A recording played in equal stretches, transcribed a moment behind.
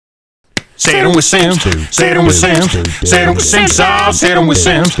Say it with Sims. Say it with Sims. Say it with Sims. Say it with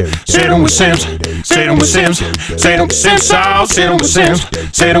Sims. Say it with Sims. Say it with Sims. Say it with Sims. Say it with Sims.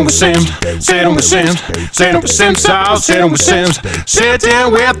 Say it with Sims. Say it with Sims. Say it with Sims. Say it with Sims. Sit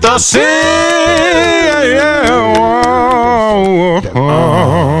in with the Sims.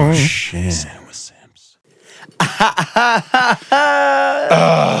 Oh shit.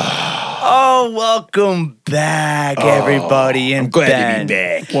 Oh, welcome back, everybody. And I'm glad Ben. to be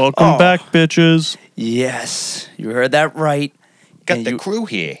back. Welcome back, bitches. Yes, you heard that right. Got And the you- crew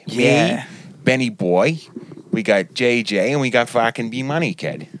here. Yeah. Me, Benny Boy. We got JJ and we got fucking B Money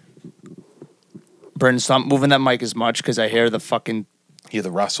Kid. Brendan, stop moving that mic as much because I hear the fucking Hear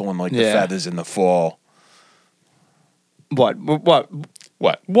the rustling like the Yeah. feathers in the fall. what? What?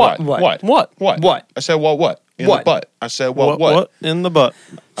 What? What? I said what? In What? the butt. I said what? in the butt?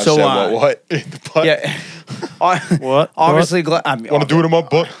 I So, said uh, what? In the butt. Yeah. What? Obviously glad. I mean, Want to do it in my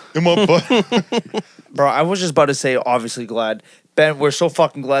butt? In my butt? bro. I was just about to say, obviously glad. Ben, we're so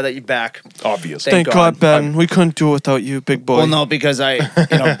fucking glad that you're back. Obviously. Thank Thank God. God, Ben. We couldn't do it without you, big boy. Well, no, because I,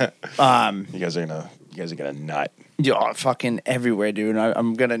 You guys are gonna nut. you're fucking everywhere, dude.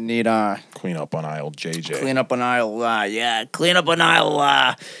 I'm gonna need Clean up on aisle JJ. clean up an aisle. Clean up an aisle.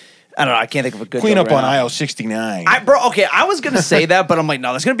 I don't know. I can't think of a good. Clean joke up right on now. aisle 69. Bro, okay, I was gonna say that, but I'm like,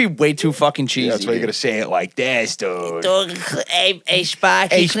 no, that's gonna be way too fucking cheesy. That's why you dude. gotta say it like this, dude. Hey,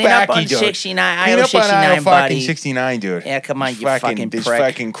 Sparky, Hey, clean up Sparky, on dude. 69, Clean aisle up on aisle 69, fucking buddy. 69, dude. Yeah, come on, you There's fucking There's prick.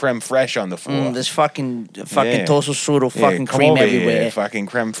 fucking creme fresh on the floor. There's fucking Yeah. toaster strudel, Yeah, fucking come cream over everywhere. Here, fucking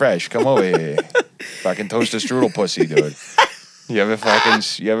creme fresh. Come over here. Fucking toaster strudel pussy, dude. You ever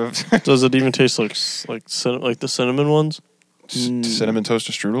Does it even taste like the cinnamon ones? cinnamon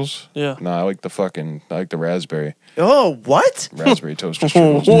toaster strudels? Yeah. No, I like the raspberry Oh, what? toaster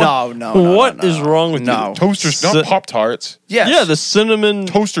strudels. No. What is wrong with No. you? Toasters, not Pop Tarts. Yes. Yeah, the cinnamon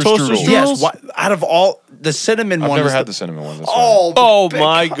Toaster strudels. Yes. What, out of all the cinnamon I've one, never is had the cinnamon one. That's why. Oh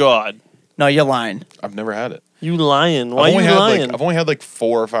my God! No, you're lying. I've never had it. You lying? Why I've you only had lying? I've only had like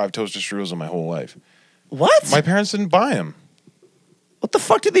 4 or 5 toaster strudels in my whole life. What? My parents didn't buy them. What the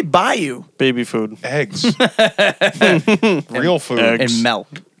fuck did they buy you? Baby food. Eggs. Real food. Eggs. And milk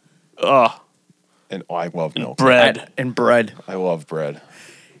Ugh. And I love milk. Bread. and bread. I love bread.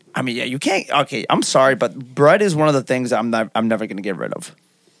 I mean, yeah, you can't. Okay, I'm sorry, but bread is one of the things I'm never gonna get rid of.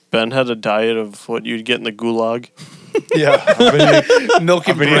 Ben had a diet of what you'd get in the gulag. Yeah. Milk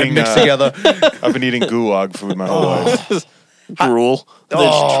and been bread eating, mixed together. I've been eating gulag food my whole life. Gruel. They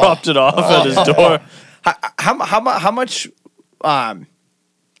just dropped it off at his door. How much?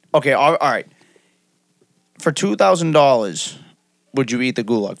 Okay, all right. For $2,000, would you eat the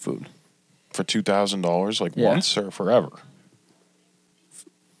gulag food? For $2,000, like Yeah. once or forever?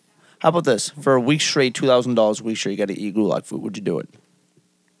 How about this? For a week straight, $2,000 a week straight, you got to eat gulag food. Would you do it?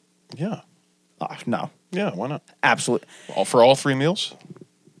 Yeah. No, Yeah, why not? absolutely. For all 3 meals?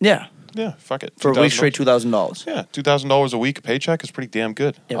 Yeah, Yeah, fuck it. for a week $2,000. straight, $2,000. Yeah, $2,000 a week paycheck is pretty damn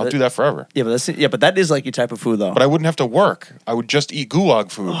good. Yeah, I'll but- do that forever. Yeah, but that is like your type of food, though. But I wouldn't have to work. I would just eat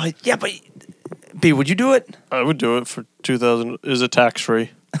gulag food. Oh, yeah, but B, would you do it? I would do it for 2,000. Is it tax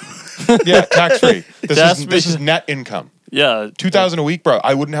free? Yeah, tax free. That's This is net income. Yeah. $2,000 a week, bro.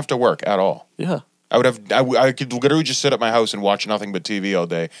 I wouldn't have to work at all. Yeah. I could literally just sit at my house and watch nothing but TV all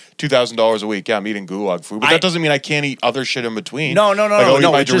day. $2,000 a week. Yeah, I'm eating gulag food, but that doesn't mean I can't eat other shit in between. No, Like I'll eat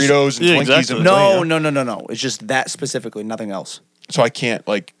my it's just- Doritos and Yeah, Twinkies exactly. in between. No. It's just that specifically, nothing else. So I can't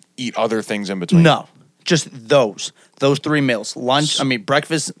like eat other things in between. No, just those 3 meals: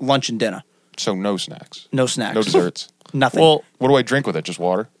 breakfast, lunch, and dinner. So no snacks. No snacks. No desserts. Nothing. Well, What do I drink with it? Just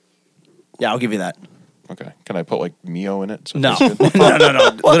water? yeah, I'll give you that. Okay. Can I put like Mio in it? So it No, tastes good?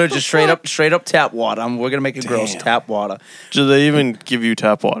 no. Literally just straight up tap water. We're gonna make it gross. Damn. Tap water. do they even give you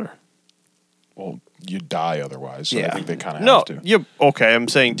tap water? Well, you die otherwise. So I Yeah. think they kind of No. have to. Yeah. Okay. I'm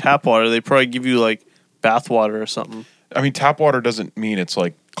saying tap water. They probably give you like bath water or something. I mean, tap water doesn't mean it's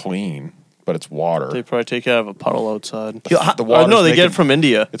like clean, but it's water. They probably take it out of a puddle outside. Yo, the Oh water's no, they get making- it from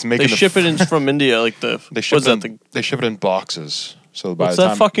India. it's making they the ship it in from India. Like They what ship is it. that? They ship it in boxes. So by What's the that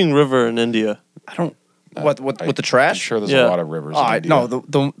time fucking river in India? I don't. With the I'm trash? sure there's Yeah. a lot of rivers. All in right, India.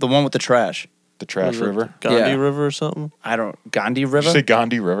 no, the one with the trash. the trash What is it, river. Gandhi Yeah. River or something? I don't. Gandhi Did River. you say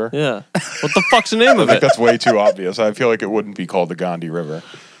Gandhi River? Yeah. What the fuck's the name I of think it? that's way too obvious. I feel like it wouldn't be called the Gandhi River.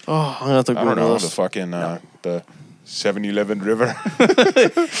 Oh, I'm gonna have to I don't Google know this. the fucking the 7-Eleven River.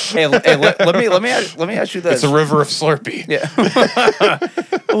 Hey, let me ask you this. It's a river of Slurpee. Yeah.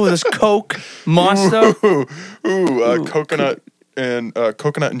 Oh, this Coke Monster. Coconut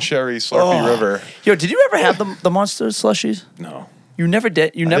and cherry Slurpee River. Yo, did you ever have the Monster slushies? No, You never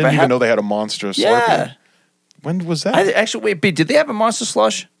did. You I never didn't had. even know they had a monster Slurpee. Yeah. When was that? Actually, wait, B, did they have a Monster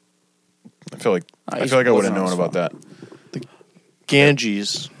slush? feel like I I used feel like to I would live have on known this about that.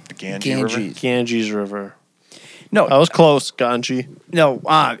 Ganges. The Ganges River. Ganges. Ganges River. No, I was close, Ganji. no.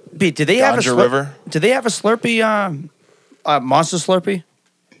 B, did they have a Ganja River? Did they have a Slurpee? Monster Slurpee?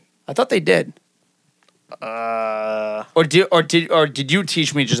 I thought they did. Or did you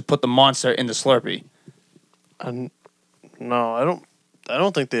teach me just to put the monster in the Slurpee? No, I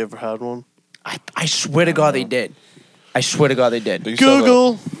don't think they ever had one. I swear to God they did. I swear to God they did. They used to have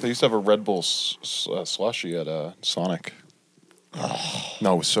Google. they used to have a Red Bull slushy at Sonic.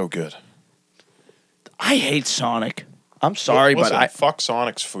 No, it was so good. I hate Sonic. I'm sorry, Listen, but fuck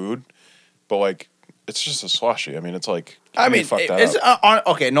Sonic's food, but like it's just a slushy. I mean, it's like I you mean, fuck that it's up.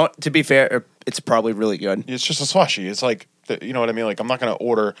 okay. No, to be fair, it's probably really good. It's just a slushy. It's like you know what I mean. Like I'm not gonna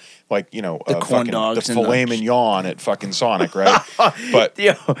order like The corn fucking, dogs the and the- filet mignon at fucking Sonic, right? But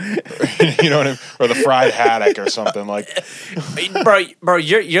Yo, you know what I mean, or the fried haddock or something like. bro,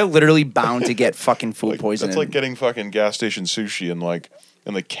 you're literally bound to get fucking food poisoning. That's like getting fucking gas station sushi in like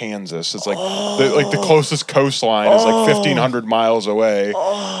Kansas. It's like the closest coastline is like 1,500 miles away.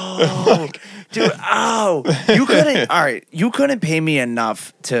 Dude, you couldn't. All right, you couldn't pay me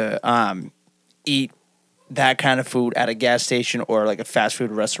enough to eat that kind of food at a gas station or like a fast food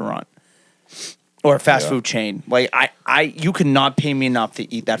restaurant or a fast food chain. Like you could not pay me enough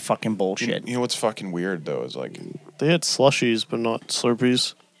to eat that fucking bullshit. You know what's fucking weird though is like They had slushies, but not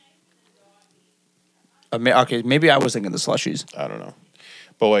Slurpees. Okay, maybe I was thinking the slushies. I don't know,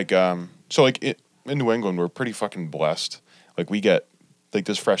 but like so like in New England we're pretty fucking blessed. Like we get like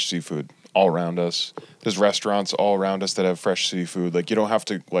there's fresh seafood all around us. There's restaurants all around us that have fresh seafood. Like you don't have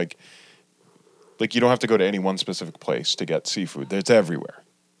to like you don't have to go to any one specific place to get seafood. It's everywhere.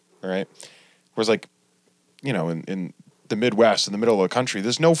 All right. Whereas like, you know, in the Midwest, in the middle of the country,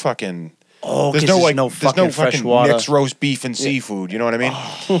 there's no fucking Oh, there's no fresh fucking water. mixed roast beef and seafood. You know what I mean?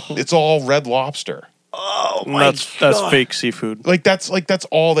 It's all Red Lobster. Oh And my that's God. fake seafood. Like that's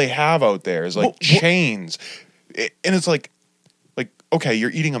all they have out there is like chains, and it's like okay,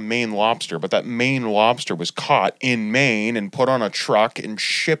 you're eating a Maine lobster, but that Maine lobster was caught in Maine and put on a truck and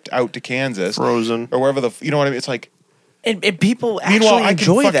shipped out to Kansas, Frozen. or wherever you know what I mean. It's like And people meanwhile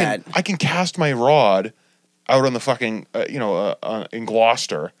actually enjoy that. I can cast my rod out on the fucking in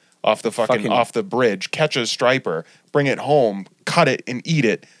Gloucester off the bridge, catch a striper, bring it home, cut it, and eat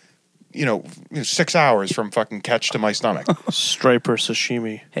it. 6 hours from fucking catch to my stomach. Striper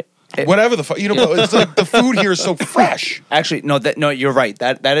sashimi. Whatever the fuck, but it's like the food here is so fresh. Actually, no, you're right.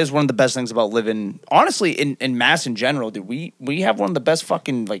 That is one of the best things about living. Honestly, in Mass in general, dude, we have one of the best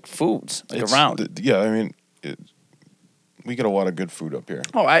fucking like foods around. Yeah, I mean, we get a lot of good food up here.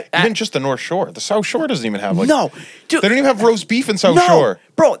 Oh, Even just the North Shore. The South Shore doesn't even have no, dude, They don't even have roast beef in South no, Shore.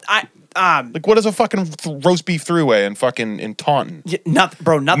 bro. Like, what is a fucking roast beef three-way in Taunton?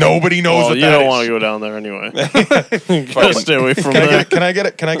 Nothing. Nobody knows Well, what you that don't is. want to go down there anyway. Gotta stay away from there. Can I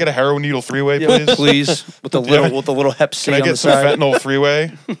get a heroin needle three-way, please? please, with the little Hep C Can I on the get some side. fentanyl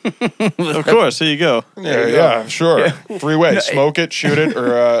three-way? Of course, here you go. Yeah, sure. Three-way. Smoke it, shoot it,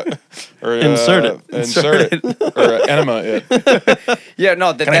 or Insert it. Insert it. Or enema it. Yeah,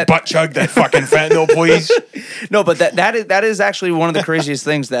 no, Can I butt chug that fucking fentanyl, please? no, but that is actually one of the craziest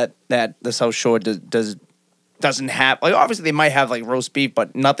things that the South Shore doesn't have. Like, obviously they might have like roast beef,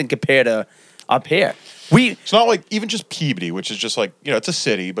 but nothing compared to up here. It's not like even just Peabody, which is just like it's a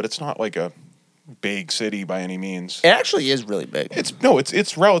city, but it's not like a big city by any means. It actually is really big.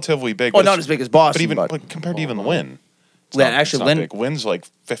 It's relatively big. Well, but not it's- as big as Boston, but even but- like, compared to even Lynn. It's Yeah, not- actually, it's not Lynn- big. Lynn's like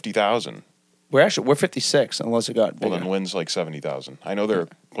 50,000. we're 56, unless it got Well, bigger. then Lynn's like 70,000. I know they're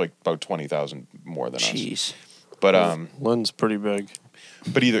like about 20,000 more than us. Jeez. But Lynn's pretty big.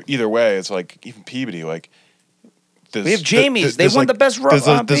 but either way, it's like even Peabody like. We have Jamie's. They there's won the best There's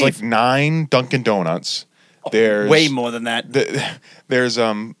beef. like 9 Dunkin' Donuts. There's Way more than that. There's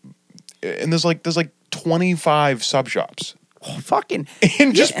and there's like 25 sub shops Fucking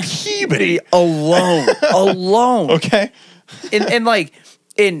in just Peabody. alone. Okay. And like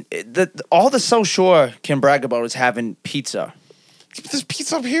in all the South Shore can brag about is having pizza. There's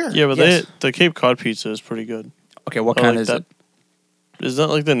pizza up here. Yeah, but Yes. the Cape Cod pizza is pretty good. Okay, what I kind like is that. it? Is that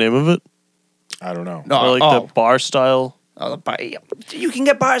like the name of it? I don't know. No, Or like the bar style? the bar. You can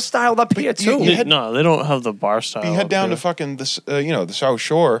get bar styled up here too. No, they don't have the bar style. You head up down here. to fucking the South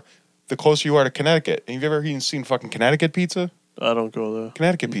Shore. The closer you are to Connecticut, and you've ever even seen fucking Connecticut pizza? I don't go there.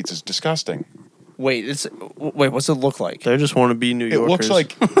 Connecticut pizza is disgusting. Wait, what's it look like? They just want to be New It Yorkers. looks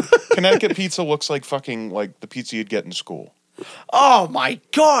like Connecticut pizza looks like fucking like the pizza you'd get in school. Oh my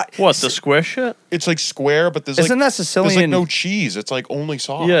God! What, the square shit? It's like square, but there's Isn't like that Sicilian? there's like no cheese. It's like only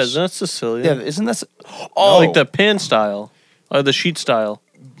sauce. Yeah, that's Sicilian. Yeah, isn't that? Oh, Like the pan style or the sheet style.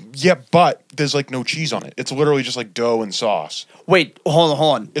 Yeah, but there's like no cheese on it. It's literally just like dough and sauce. Wait, hold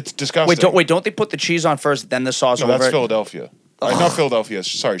on. It's disgusting. Wait, don't they put the cheese on first, then the sauce No, over that's it? Philadelphia. Not Philadelphia.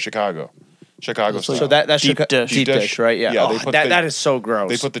 Sorry, Chicago. Chicago style. So that's Deep dish. deep dish, right? Yeah. Yeah, Oh, they put that is so gross.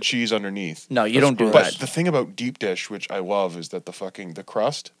 They put the cheese underneath. No, you don't do But that. the thing about deep dish, which I love, is that the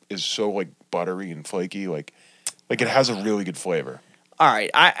crust is so like buttery and flaky. Like it has a really good flavor. All right,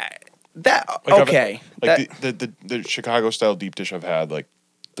 Like okay. Like the Chicago style deep dish I've had, like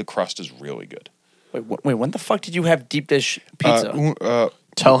the crust is really good. Wait, when the fuck did you have deep dish pizza?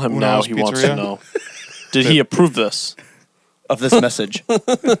 Tell him now. Uno's He wants to Pizzeria? know. Did he approve this? Of this message?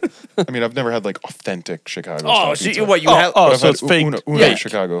 I mean, I've never had like authentic Chicago. Oh, style so pizza. you what? You Oh, have? oh, But I've so had it's fake. Uno Yeah.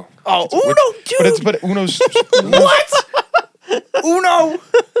 Chicago. Oh, Uno, dude. But Uno's What? Uno?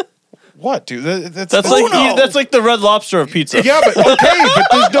 what, dude? That's Uno. like that's like the Red Lobster of pizza. Yeah, but okay,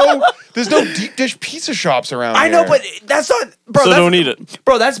 but there's no deep dish pizza shops around. I know, here. but that's not, bro. So that's, don't eat it.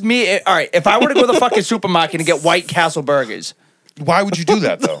 bro. That's me. All right, if I were to go to the fucking supermarket and get White Castle burgers, why would you do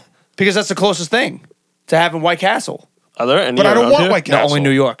that though? because that's the closest thing to having White Castle. Are there any? But I don't around want here? White No, Castle. only New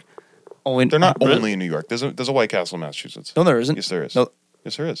York. Only They're not Really? only in New York. There's a White Castle in Massachusetts. No, there isn't. Yes, there is. No,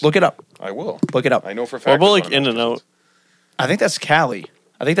 Yes, there is. look it up. I will. Look it up. I know for a What fact. about there's like one in In and Out? Massachusetts. I think that's Cali.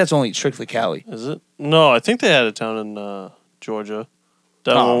 I think that's only strictly Cali. Is it? No, I think they had it down in Georgia.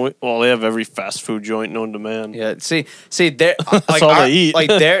 Down Oh. when well, they have every fast food joint known to man. Yeah. See, they're like all they eat. Like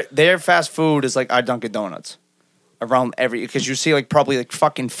their fast food is like our Dunkin' Donuts. Around every, because you see like probably like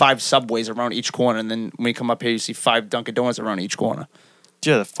fucking 5 Subways around each corner, and then when you come up here, you see 5 Dunkin' Donuts around each corner.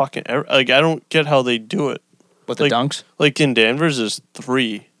 Yeah, the fucking like I don't get how they do it. With the Like- dunks, Like in Danvers, there's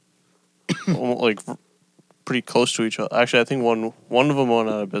 3, like pretty close to each other. Actually, I think one of them went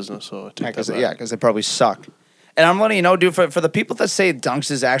out of business. So I take that back. because they probably suck. And I'm letting you know, dude, for the people that say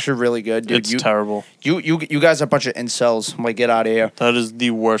Dunks is actually really good, dude, It's terrible. you guys are a bunch of incels. I'm like, get out of here. That is the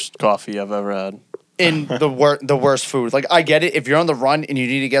worst coffee I've ever had. In the worst food. Like, I get it. If you're on the run and you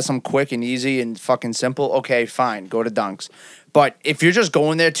need to get some quick and easy and fucking simple, okay, fine, go to Dunks. But if you're just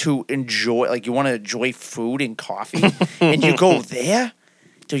going there to enjoy, like, you want to enjoy food and coffee, and you go there,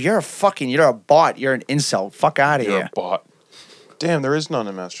 dude, you're a bot. You're an incel. Fuck out of You're here. a bot. Damn, there is none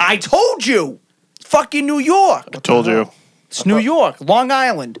in Massachusetts. I told you. Fucking New York. I told you. It's New York, Long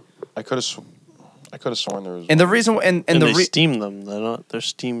Island. I could have sworn there was. And the reason, and they the steam them. They're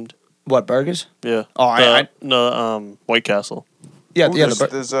steamed. what, burgers? Yeah. Oh, no, White Castle. Yeah, Ooh, yeah.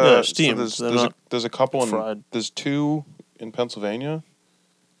 there's, they're steamed. They're not there's a couple in. fried. There's 2 in Pennsylvania.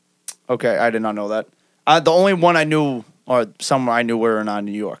 Okay, I did not know that. The only one I knew, or somewhere I knew, were in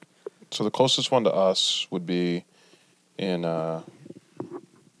New York. So the closest one to us would be in.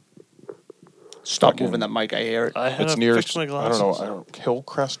 Stop Fucking- moving that mic. I hear it. I had It's to near. fix my I don't glasses. know.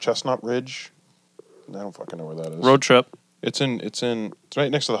 Hillcrest, Chestnut Ridge. I don't fucking know where that is. Road trip. It's right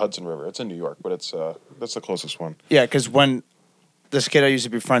next to the Hudson River. It's in New York, but that's the closest one. Yeah, because when this kid I used to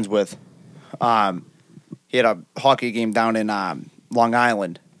be friends with, he had a hockey game down in Long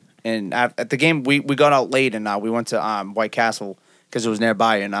Island, and at the game we got out late and we went to White Castle because it was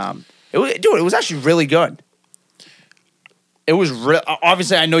nearby, and it was actually really good. It was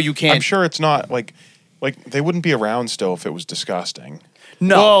obviously I know you can't. I'm sure it's not like they wouldn't be around still if it was disgusting.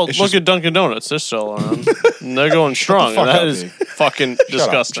 No, Well, it's look just- at Dunkin' Donuts. They're still around. And they're going strong. fuck And that up, is dude. fucking Shut up.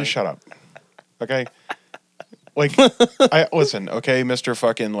 disgusting. Just shut up. Okay. Like, listen, okay, Mr.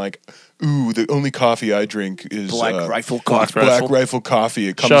 Fucking like, ooh, the only coffee I drink is Black Rifle coffee. Black Rifle coffee.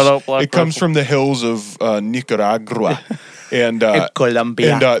 It comes, Shout out Black it comes Rifle. from the hills of Nicaragua, and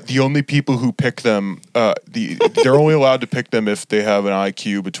Colombia. and the only people who pick them, they're only allowed to pick them if they have an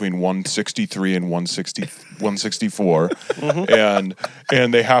IQ between 163 and 164,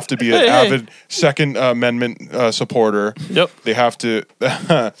 and they have to be an Hey. avid Second Amendment supporter. Yep. They have to.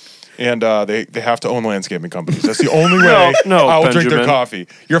 And they have to own landscaping companies. That's the only way No, I'll drink their Benjamin. coffee.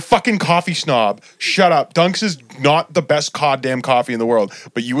 You're a fucking coffee snob. Shut up. Dunks is not the best goddamn coffee in the world,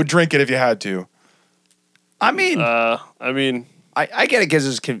 but you would drink it if you had to. I mean, I mean, I get it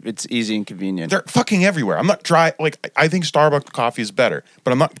because it's easy and convenient. They're fucking everywhere. I'm not I think Starbucks coffee is better,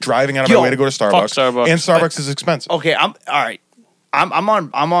 but I'm not driving out of Yo, my way to go to Starbucks. Starbucks. And Starbucks is expensive. Okay, I'm all right. I'm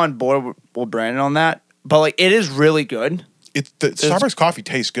on board with Brandon on that, but like it is really good. Starbucks coffee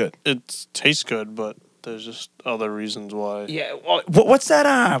tastes good. it tastes good, but there's just other reasons why. Yeah. Well, what's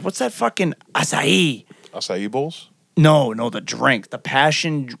that? What's that fucking acai? Acai bowls? No, the drink, the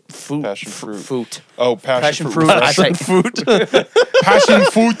passion fruit. Passion fruit. Fruit. Oh, passion fruit. Acai. Food. Passion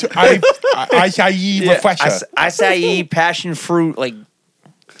fruit. Acai refresher. Acai passion fruit. Like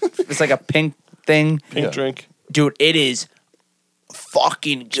it's like a pink thing, Pink Yeah. drink. dude. It is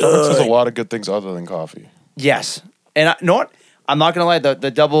fucking Starbucks has a good. lot of good things other than coffee. Yes, and know what? I'm not gonna lie.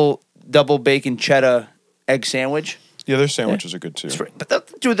 The double bacon cheddar egg sandwich. Yeah, their sandwiches are good too.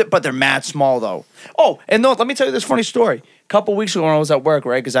 But they're mad small though. Oh, and no, let me tell you this funny story. A couple weeks ago when I was at work,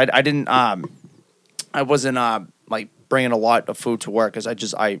 right? Because I didn't I wasn't like bringing a lot of food to work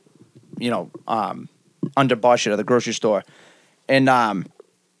because I underbought shit at the grocery store, and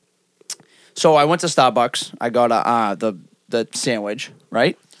so I went to Starbucks. I got the sandwich,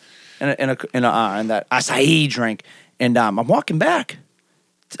 right, and that acai drink, and I'm walking back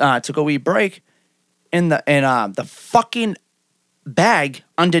to go eat break, and the fucking bag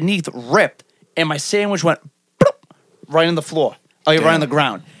underneath ripped, and my sandwich went bloop, right on the floor, right on the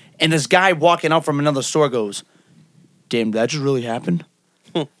ground, and this guy walking out from another store goes, "Damn, did that just really happen?"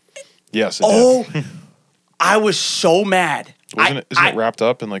 Yes. Oh, I was so mad. Isn't it wrapped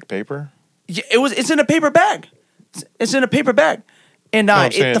up in like paper? Yeah, it's in a paper bag. It's in a paper bag. And No,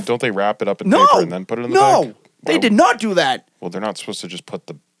 I'm saying, don't they wrap it up in paper and then put it in the bag? No, they did not do that. Well, they're not supposed to just put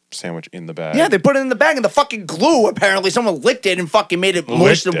the sandwich in the bag. Yeah, they put it in the bag, and the fucking glue, apparently someone licked it and fucking made it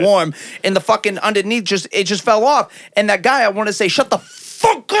moist and warm, and the fucking underneath just fell off. And that guy, I want to say, shut the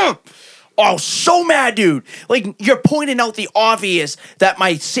fuck up. Oh, so mad, dude. Like, you're pointing out the obvious that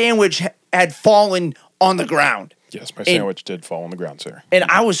my sandwich had fallen on the ground. Yes, my sandwich did fall on the ground, sir. And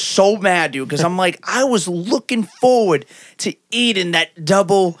I was so mad, dude, because I'm like, I was looking forward to eating that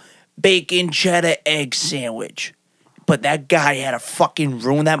double bacon cheddar egg sandwich. But that guy had to fucking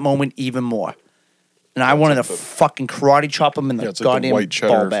ruin that moment even more. And I wanted to fucking karate chop him in the goddamn white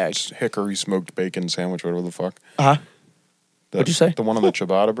cheddar ball bag. hickory smoked bacon sandwich, whatever the fuck. Uh-huh. What'd you say? The one on the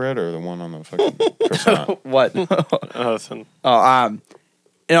ciabatta bread or the one on the fucking croissant? What? Nothing.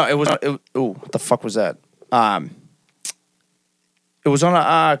 It was. What the fuck was that? It was on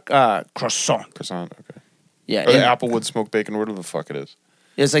a croissant. Croissant, okay. Yeah. Or the Applewood smoked bacon, whatever the fuck it is.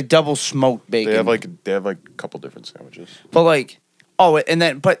 It's like double smoked bacon. They have like a couple different sandwiches. But like,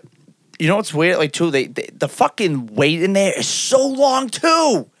 but you know what's weird? Like too, the fucking wait in there is so long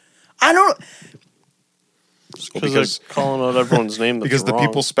too. I don't. Because they're calling out everyone's name. Because the wrong.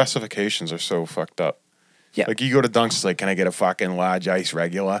 people's specifications are so fucked up. Yeah. Like you go to Dunk's, it's like, can I get a fucking large ice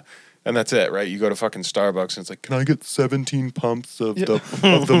regular? And that's it, right? You go to fucking Starbucks and it's like, can I get 17 pumps of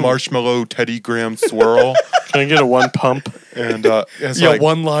the marshmallow Teddy Graham swirl? Can I get a one pump? And it's like,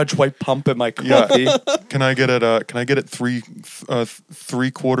 one large white pump in my coffee. Can I get it? Can I get it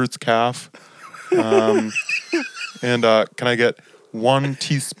 3/4 calf? And can I get 1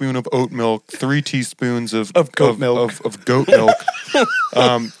 teaspoon of oat milk, 3 teaspoons of goat milk, of goat milk,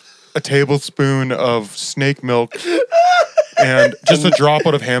 a tablespoon of snake milk, and just a drop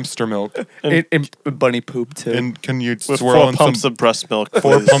out of hamster milk, and bunny poop too. and can you With swirl 4 in pumps some of breast milk.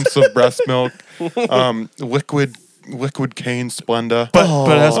 4 please. pumps of breast milk, liquid cane Splenda. But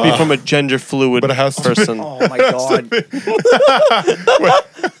it has to be from a gender fluid But it has to be- person. Oh my god!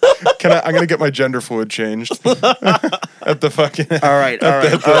 I'm gonna get my gender fluid changed at the fucking. All right.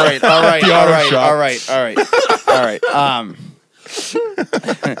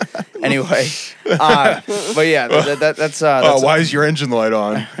 Anyway, but yeah, that's. Why is your engine light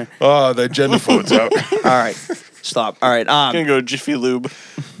on? Oh, the gender fluid's out. All right, stop. All right. Gonna go Jiffy Lube.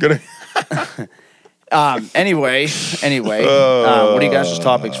 Anyway. What are you guys'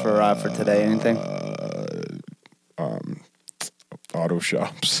 topics for today? Anything? Auto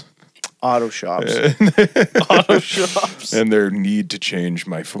shops. Auto shops. Auto shops. And their need to change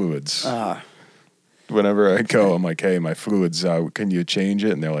my fluids. Whenever I go, I'm like, hey, my fluid's out. Can you change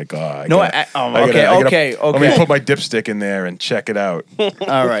it? And they're like, Okay. Let me put my dipstick in there and check it out.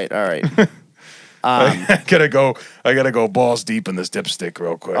 All right. I gotta go balls deep in this dipstick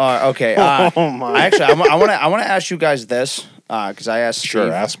real quick. Okay. Oh my. Actually, I want to ask you guys this because I asked Sure,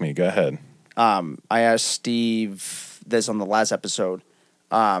 Steve. ask me. Go ahead. I asked Steve this on the last episode.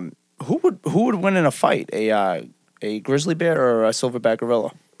 Who would win in a fight? A grizzly bear or a silverback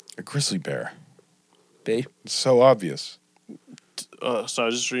gorilla? A grizzly bear. B. It's so obvious. So I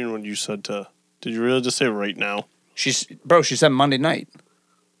was just reading what you said to. Did you really just say right now? She said Monday night.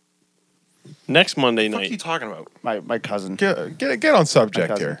 Next Monday What are you night. talking about? My cousin. Get on subject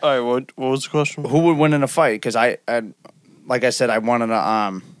cousin. here. All right. What was the question? Who would win in a fight? Because I like I said, I wanted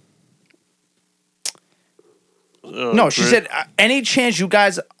to No, she said any chance you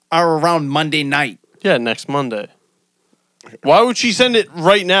guys are around Monday night. Yeah, next Monday. Why would she send it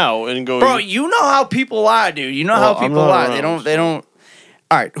right now and go? Bro, you know how people are, dude. You know how I'm people not are. around, They don't.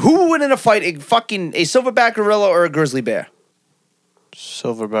 All right, who would win in a fight? A silverback gorilla or a grizzly bear?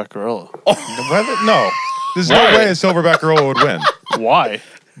 Silverback gorilla. No. There's no way a silverback gorilla would win. Why?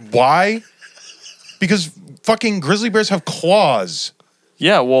 Why? Because fucking grizzly bears have claws.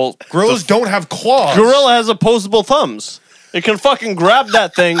 Yeah, well, Gorillas don't have claws. gorilla has opposable thumbs. It can fucking grab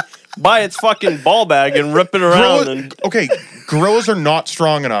that thing by its fucking ball bag and rip it around. Okay, gorillas are not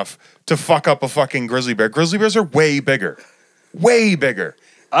strong enough to fuck up a fucking grizzly bear. Grizzly bears are way bigger. Way bigger.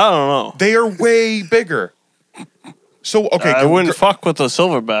 I don't know. They are way bigger. So, okay. I wouldn't fuck with a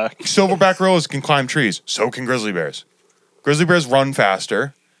silverback. Silverback gorillas can climb trees. So can grizzly bears. Grizzly bears run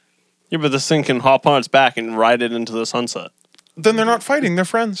faster. Yeah, but this thing can hop on its back and ride it into the sunset. Then they're not fighting. They're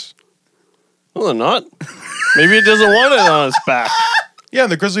friends. No, they're not. Maybe it doesn't want it on its back. Yeah,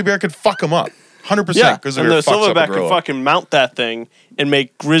 the grizzly bear could fuck them up. 100%. Yeah, Grizzly and bear the fucks up a silverback can gorilla. fucking mount that thing and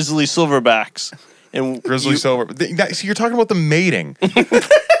make grizzly silverbacks. And Grizzly silver. See, you're talking about the mating.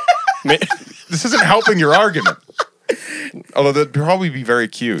 Ma- This isn't helping your argument. Although that'd probably be very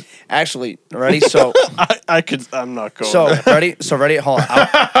cute. Actually, ready? So, I'm not going. so there. ready? So ready? Hold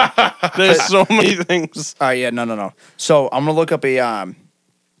on. There's so many things. All right, yeah, no. So I'm gonna look up a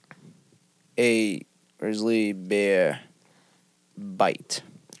grizzly bear bite.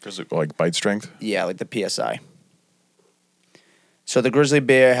 Grizzly, like bite strength? Yeah, like the PSI. So the grizzly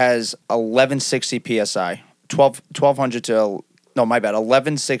bear has 1160 PSI, 1200 to no, my bad,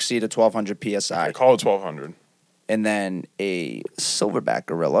 1160 to 1200 PSI, I call it 1200. and then a silverback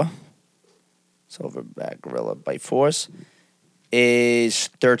gorilla bite force is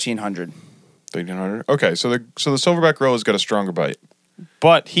 1300. 1300. Okay, so the silverback gorilla's got a stronger bite.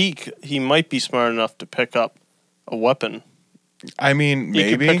 But he might be smart enough to pick up a weapon. I mean, He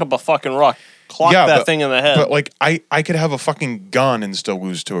maybe. could pick up a fucking rock, clock Yeah, that but- thing in the head. But like, I could have a fucking gun and still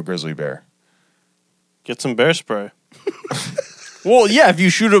lose to a grizzly bear. Get some bear spray. Well, yeah, if you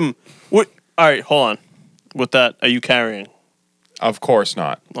shoot him. What? All right, hold on. With that, are you carrying? Of course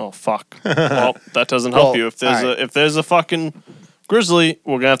not. Oh fuck. Well, that doesn't help Well, you. If there's all right. if there's a fucking grizzly,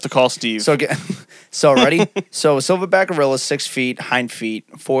 we're gonna have to call Steve. So so ready? So silverback gorilla 6 feet, hind feet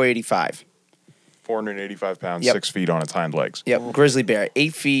 485. 485 pounds, Yep. 6 feet on its hind legs. Yep. Grizzly bear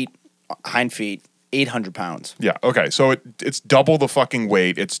 8 feet, hind feet 800 pounds. Yeah, okay, so it's double the fucking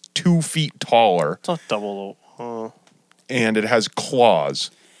weight. It's 2 feet taller, It's not double. and it has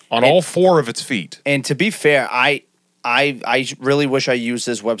claws on all 4 of its feet. And to be fair, I really wish I used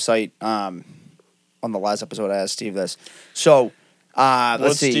this website. On the last episode, I asked Steve this. So What'd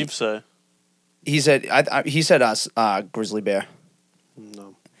let's see. Steve say? He said us grizzly bear.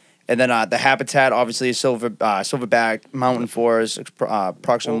 No. And then the habitat, obviously, is silverback mountain forest,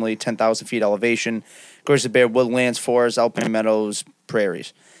 approximately 10,000 feet elevation. Grizzly bear woodlands, forests, alpine meadows,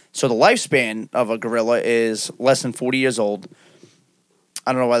 prairies. So the lifespan of a gorilla is less than 40 years old.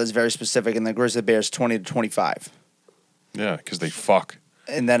 I don't know why that's very specific. And the grizzly bear is 20 to 25. Yeah, because they fuck.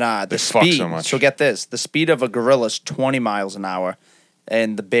 And then the They fuck speed. so much. So get this: the speed of a gorilla is 20 miles an hour,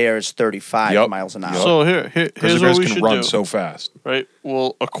 and the bear is 35 Yep. miles an hour. So here's Grizzly what bears we can should run do. so fast. Right,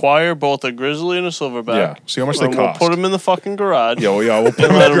 we'll acquire both a grizzly and a silverback. Yeah, see how much they and cost. We'll put them in the fucking garage. Yeah, we'll put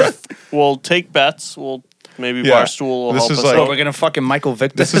And them let in 'em- we'll take bets. We'll maybe Yeah. Barstool will This help is us like- So out. we're gonna fucking Michael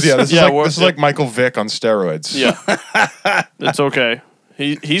Vick This is this Yeah, is like Michael Vick on steroids. Yeah, it's okay.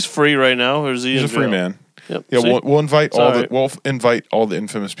 He's free right now, or is he? He's in a free jail? man. Yep. Yeah, See? we'll invite all alright. we'll invite all the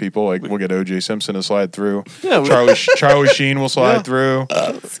infamous people. Like we'll get O.J. Simpson to slide through. Yeah, Charlie Sheen will slide Yeah. through.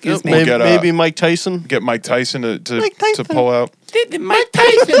 Yep, We'll maybe, get, maybe Mike Tyson. Get Mike Tyson to Mike Tyson. pull out. Mike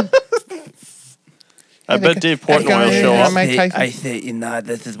Tyson. I bet Dave Portnoy will show up. I think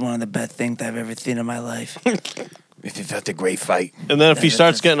this is one of the best things I've ever seen in my life. That's a great fight. And then if he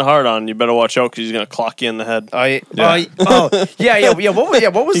starts getting hard on, you better watch out because he's gonna clock you in the head. Yeah. He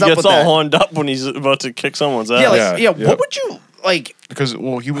What was up gets with all that? horned up when he's about to kick someone's ass. Yeah, Yeah. what would you like? Because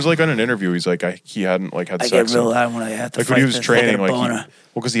he was like on an interview. He's like he hadn't like had I sex. get real high when I have to Like fight when he was this. training, I get a like boner.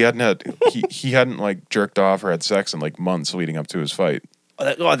 because he hadn't like jerked off or had sex in like months leading up to his fight.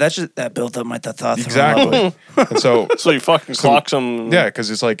 That's just that built up my testosterone. Exactly. And so So he fucking clocks him. yeah, because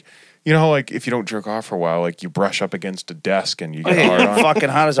it's like you know how like if you don't jerk off for a while, like you brush up against a desk and you get Okay, hard on. fucking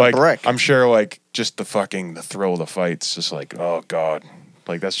hot as a Like brick. I'm sure like just the thrill of the fight's just like oh god,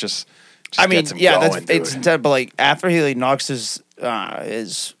 like that's just I mean, gets him yeah, going, that's it's dude. intense. But like after he like knocks his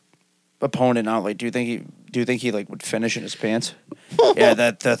opponent out, like do you think he like would finish in his pants? Yeah,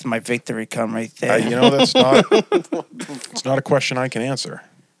 that's my victory come right there. You know that's not it's not a question I can answer.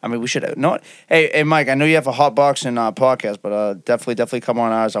 I mean, we should not. Hey, Mike, I know you have a hot boxing podcast, but definitely come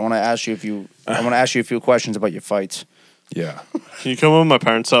on ours. I want to ask you a few questions about your fights. Yeah. Can you come over to my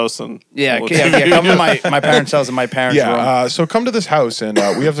parents' house and Yeah, we'll- come to my parents' house and my parents' room. Yeah, so come to this house and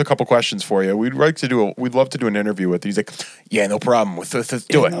we have a couple questions for you. We'd love to do an interview with you. He's like, yeah, no problem. Let's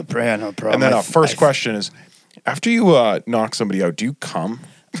do it. No problem. And then first question is, after you knock somebody out, do you come?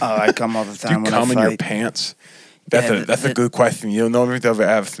 Oh, I come all the Do time you when come I in your fight. pants? That's a good question. You don't know if you've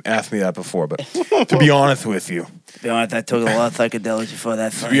ever asked me that before, but to be honest with you, To be honest, I took a lot of psychedelics before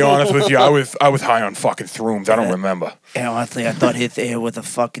that. to be honest with you, I was high on fucking shrooms. I don't remember. And honestly, I thought his ear was a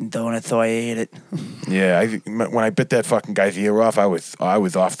fucking donut, so I ate it. Yeah, when I bit that fucking guy's ear off, I was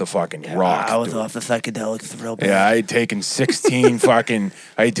off the fucking rock. I was dude. off the psychedelics real bad. Yeah, I had taken 16 fucking.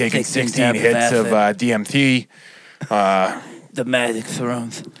 I had taken 16 hits of DMT. The magic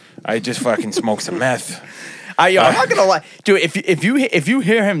thrones. I just fucking smoked some meth. I'm not gonna lie, dude. If you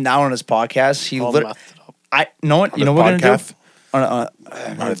hear him now on his podcast, he All literally. methed up. I know what you know what we're gonna do on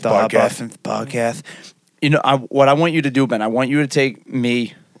his the podcast. podcast. You know what I want you to do, Ben. I want you to take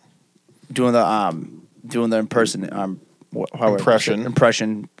me doing the impression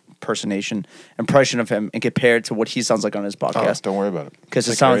of him and compare it to what he sounds like on his Oh, podcast. don't worry about it. Because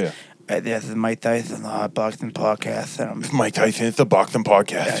it Take sounds. care of This is Mike Tyson, the Hot Boxing Podcast. And you. Mike Tyson, it's the Boxing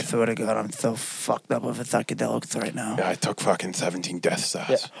Podcast. I swear to God, I'm so fucked up with the psychedelics right now. Yeah, I took fucking 17 death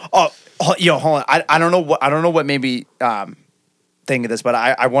stars. Oh, yo, hold on. I don't know what made me think of this, but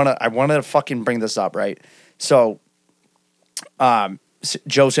I wanna to fucking bring this up, right? So,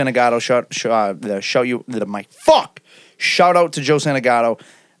 Joe Santagato shout out to Joe Santagato,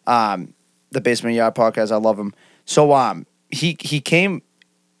 the Basement Yard Podcast. I love him. So he came.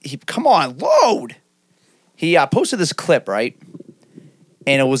 Come on, load. He posted this clip, right?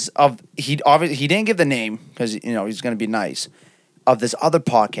 And it was of he didn't give the name because he's gonna be nice, of this other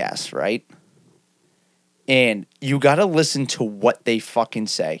podcast, right? And you gotta listen to what they fucking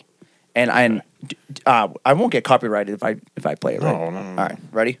say, and I won't get copyrighted if I play it, right? No. All right,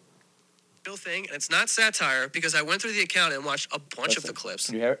 ready? Real thing, and it's not satire because I went through the account and watched a bunch of the clips.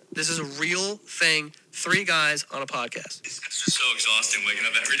 Can you hear it? This is a real thing. 3 guys on a podcast. It's just so exhausting waking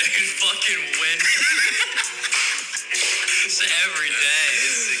up every day and fucking win. It's every day.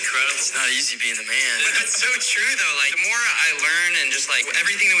 It's incredible. It's not easy being the man. That's so true, though. Like, the more I learn and just, like,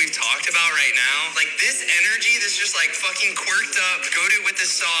 everything that we've talked about right now, like, this energy, this just, like, fucking quirked up, goated with the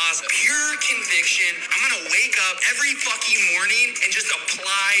sauce, pure conviction. I'm gonna wake up every fucking morning and just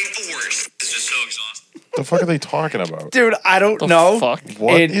apply force. It's just so exhausting. The fuck are they talking about? Dude, I don't The know. fuck?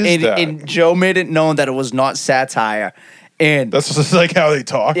 What and, is and, that? And Joe made it known that it was not satire. And That's just like how they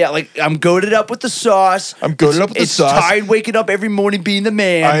talk. yeah, like I'm goaded up with the sauce. I'm goaded up with the it's sauce. tired waking up every morning being the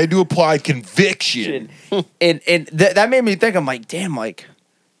man. I had to apply conviction. and that made me think. I'm like, damn, Damn.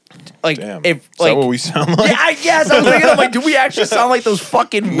 if Is like that what we sound like? yeah, I was thinking, I'm like, do we actually sound like those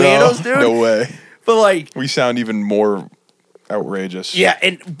fucking weirdos, dude? No way. But like, We sound even more outrageous. yeah,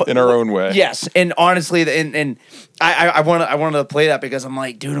 but, In our own way. Yes, and honestly, and I wanted to play that because I'm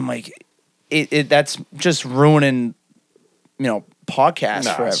like, dude, it that's just ruining, podcasts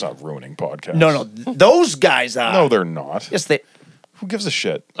Nah, forever. it's not ruining podcasts. No, those guys are. No, they're not. Yes, they. Who gives a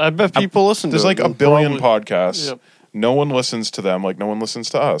shit? I bet people listen to There's it. like a They'll billion probably- podcasts. Yep. No one listens to them like no one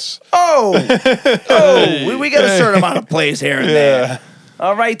listens to us. Oh, we got a certain amount of plays here and there.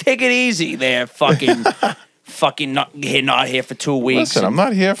 All right, take it easy there, fucking not here for 2 weeks. Listen, I'm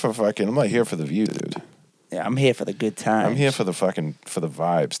not here for the view, dude. Yeah, I'm here for the good time. I'm here for the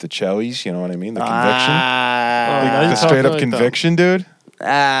vibes, the cherries, you know what I mean? The conviction. now the you're straight up talking like that. conviction, dude.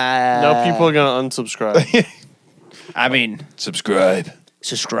 Now people are gonna unsubscribe. I mean, Subscribe.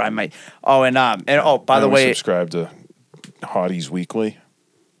 subscribe, mate. Oh, and by the way, subscribe to Hotties Weekly.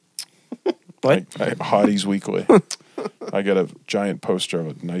 what? Hotties Weekly. I got a giant poster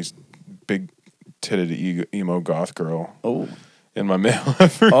of a nice big titted emo goth girl Oh, in my mail.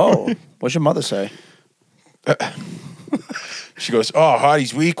 every oh, what's your mother say? She goes, "Oh,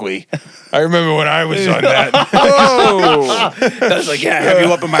 Hotties Weekly. I remember when I was on that. That's like, yeah, have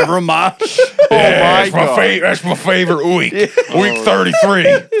you up in my room, ma? Yeah, my God. That's my favorite week. Week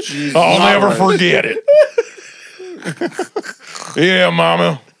 33. I'll never forget it. Yeah,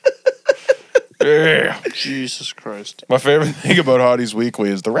 mama. Yeah. Jesus Christ. My favorite thing about Hotties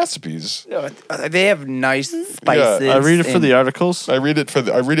Weekly is the recipes. They have nice spices. Yeah, I read it for and- the articles. I read it for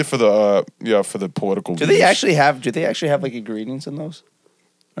the political. Do they actually have like ingredients in those?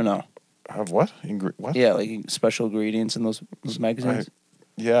 Or no? have what? What? Yeah, like special ingredients in those magazines.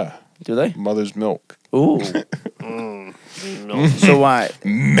 Yeah. Do they? Mother's milk. Ooh. No. So why?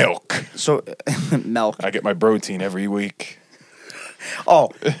 Milk. So milk. I get my protein every week. Oh,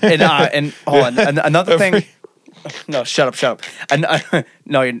 and hold on. Another thing. No, shut up.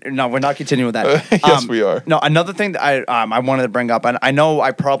 No, we're not continuing with that. Yes, we are. No, another thing that I wanted to bring up, and I know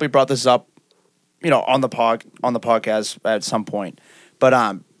I probably brought this up, on the podcast at some point,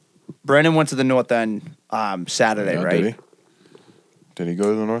 but Brandon went to the North End Saturday, Yeah, right? Did he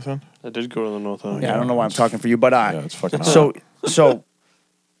go to the North End? I did go to the North End. Yeah, I don't know why I'm talking for you, but Yeah, it's fucking hot. so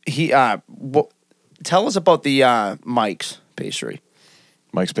he tell us about the Mike's pastry.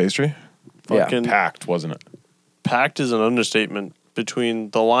 Mike's Pastry? Yeah. Fucking Packed, wasn't it? packed is an understatement between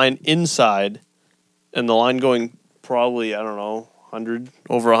the line inside and the line going probably, I don't know,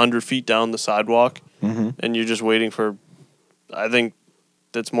 over 100 feet down the sidewalk. Mm-hmm. And you're just waiting for, I think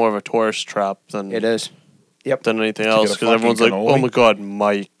that's more of a tourist trap than It is. Yep. than anything get else a because everyone's fucking like, cannoli? oh my God,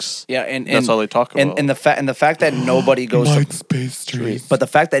 Mike's. Yeah, and That's all they talk about. And the fact that nobody goes to Pastries. but the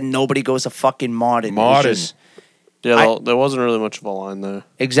fact that nobody goes to fucking Modern. Modern. Is just, Yeah, there wasn't really much of a line there.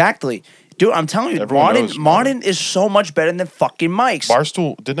 exactly. Dude, I'm telling you, Everyone Modern knows Modern. Modern is so much better than fucking Mike's.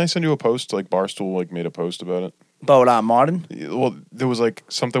 Barstool, didn't I send you a post? Like, Barstool, like, made a post about it? About Modern? Well, there was, like,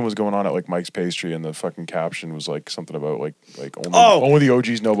 something was going on at, like, Mike's Pastry, and the fucking caption was, like, something about, like only the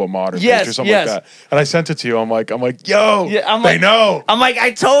OGs know about Modern Yes, Pastry, or something yes. like that. And I sent it to you. I'm like, yo, Yeah, I'm they like- know. I'm like,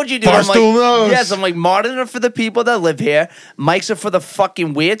 I told you, dude. I'm like, Barstool knows. Yes, I'm like, Modern are for the people that live here. Mike's are for the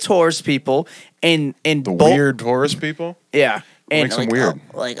fucking weird tourist people. And The weird tourist people? Yeah. And Makes them like,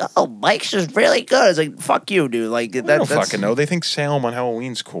 weird. Mike's is really good. It's like, fuck you, dude. Like They don't fucking know. They think Salem on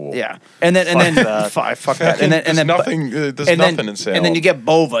Halloween's cool. Yeah, and then fuck that, and then There's nothing. There's and nothing then, in Salem. and then you get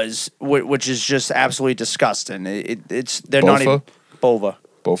Bova's, which is just absolutely disgusting. It's they're not even Bova,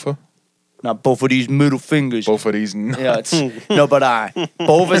 Bofa. not both of these middle fingers. Both of these nuts. Yeah, it's no, but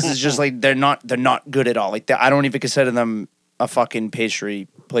Bova's is just like they're not good at all. Like I don't even consider them a fucking pastry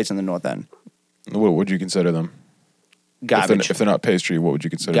place in the North End. What would you consider them? Garbage, If they're not pastry, what would you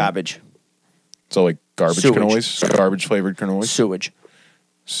consider them? garbage, So like garbage Sewage. cannolis, garbage flavored cannolis, sewage.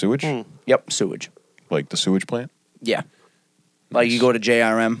 sewage, Yep, sewage. like the sewage plant. Yeah, like you go to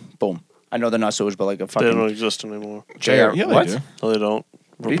JRM, boom. I know they're not sewage, but like a They fucking don't exist anymore. JR. Yeah, what? they do. No, they don't.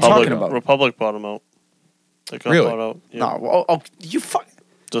 are you talking about? Republic bought them out. They got Really? bought out. Yeah. No, you fuck.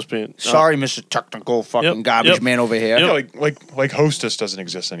 Just being Sorry, Mr. Technical fucking Yep, garbage yep. man over here. Yep. Yeah, like Hostess doesn't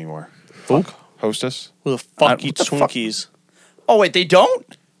exist anymore. Who? Hostess. Who the fuck what eats the fuck? Twinkies? Oh wait, they don't?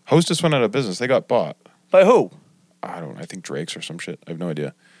 Hostess went out of business. They got bought. By who? I think Drake's or some shit. I have no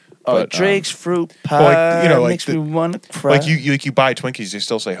idea. Oh, But, Drake's fruit pie well, like, you know, like makes the- me wanna cry. Like you buy Twinkies, they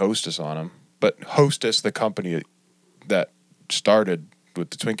still say Hostess on them. But Hostess, the company that started with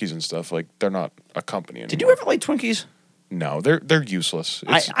the Twinkies and stuff, like they're not a company anymore. Did you ever like Twinkies? No, they're useless.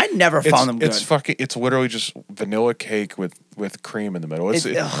 I never found them good. It's literally just vanilla cake with cream in the middle. It's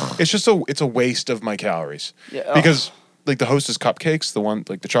Ugh. it's just a waste of my calories. Yeah, ugh. Because like the Hostess cupcakes, the one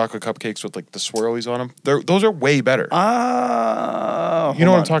like the chocolate cupcakes with like the swirlies on them, those are way better. You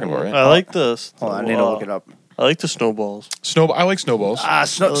know what I'm talking about, right? I like this. Hold on, I need to look it up. I like the snowballs. I like snowballs.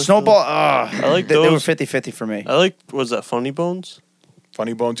 Snowball. I like they were those. 50-50 for me. I like, was that Funny Bones?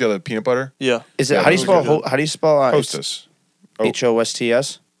 Funny Bones, yeah, the peanut butter. Yeah. Is it yeah, how do you those spell are good. how do you spell Hostess.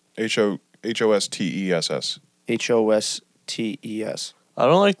 HOSTS? HOSTESS. HOSTES. I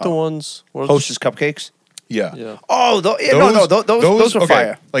don't like the ones. what are Hostess cupcakes. Yeah. Yeah. Oh, those were okay.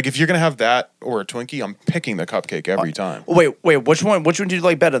 fire. Like if you're gonna have that or a Twinkie, I'm picking the cupcake every time. Wait, which one do you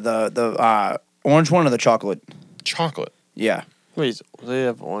like better? The orange one or the chocolate? Chocolate. Yeah. Wait, they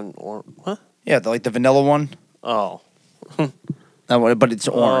have one or what? Yeah, the vanilla one. Oh. That one, but it's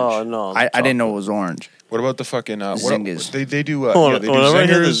orange. Oh, no, I didn't know chocolate. it was orange. What about the fucking Zingers. They do Hold yeah, on, they do whenever I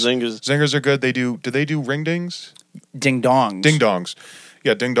hear the zingers. zingers- Zingers are good. Do they do ring dings? Ding dongs. Ding dongs.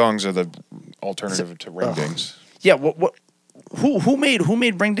 Yeah, ding dongs are the alternative to ring dings. Yeah. What? Who made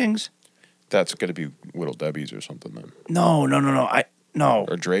ring dings? That's gonna be Little Debbie's or something then. No. No.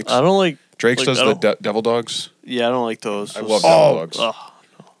 Or Drake's. I don't like. Drake's like, does I the don't- devil dogs. Yeah, I don't like those. I Those- love Oh. devil dogs. Ugh.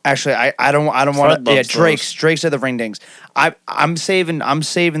 Actually, I don't want Fred to. Yeah, loves Drake's are the ring dings. I'm saving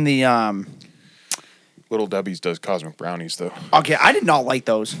the Little Debbie's does cosmic brownies though. Okay, I did not like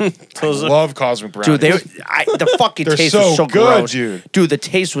those. Those are- Love cosmic brownies. Dude, the fucking They're taste so was so good, gross. dude. Dude, the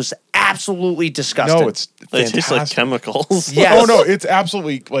taste was absolutely disgusting. No, it's they fantastic. taste like chemicals. Yes. Oh no, it's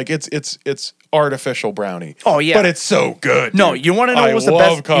absolutely like it's artificial brownie. Oh, yeah. but it's so good. No, dude. you want to know I what's the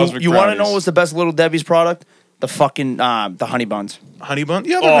love best? Cosmic You want to know brownies. what's the best Little Debbie's product? The fucking the honey buns. honey bun?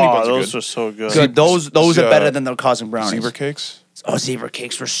 Yeah, the honey Oh, buns are those good. are so good. Good. Those are uh, better than the cosmic brownies. Zebra cakes. Oh, zebra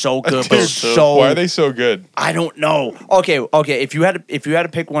cakes were so good, but Dude, so why are they so good? I don't know. Okay. If you had to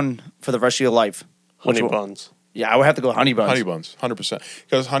pick one for the rest of your life, which Honey one? buns. Yeah, I would have to go honey buns. Honey buns, 100%.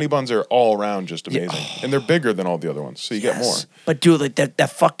 Because honey buns are all around just amazing, and they're bigger than all the other ones, so you get more. But dude, like that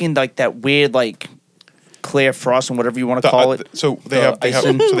fucking like that weird like Claire Frost and whatever you want to call it. So they The have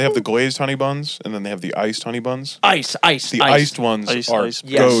icing. they have the glazed honey buns, and then they have the iced honey buns. Ice. The iced ones Ice, are ice.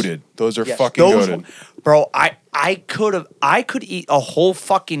 Yes. goated. Those are Yes, fucking those goated. Bro, I could eat a whole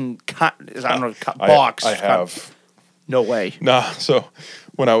fucking I don't know box. I have. No way. Nah, so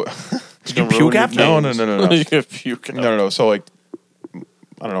when I Did you puke after? No. You could puke. No. So like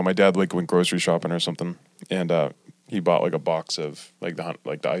I don't know. My dad like went grocery shopping or something, and he bought like a box of like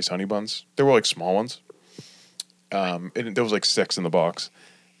the ice honey buns. They were like small ones. And there was like 6 in the box,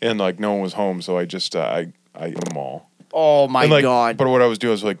 and like no one was home, so I just I ate them all. Oh my And, like, god! But what I was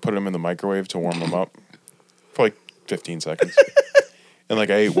doing was like put them in the microwave to warm them up for like 15 seconds, and like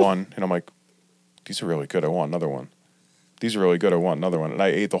I ate one, and I'm like, these are really good. I want another one. These are really good. I want another one, and I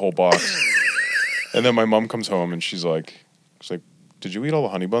ate the whole box. And then my mom comes home and she's like, did you eat all the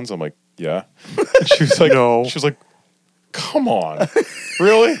honey buns? I'm like, yeah. And she was like, No. She was like, come on,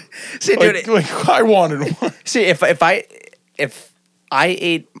 really? See, dude, like I wanted one. see if I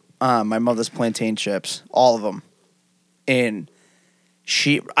ate my mother's plantain chips, all of them, and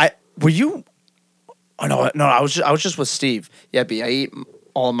were you? Oh no, I was just with Steve. Yeah, B, I ate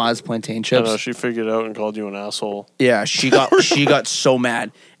all of Ma's plantain I chips. know, she figured it out and called you an asshole. Yeah, she got so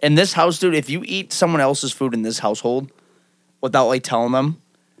mad. In this house, dude, if you eat someone else's food in this household without like telling them,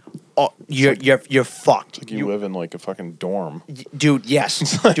 oh, you're fucked. Like you live in like a fucking dorm. Dude,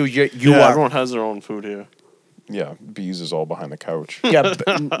 yes. Dude, you Yeah, are. everyone has their own food here. Yeah, Bees is all behind the couch. Yeah,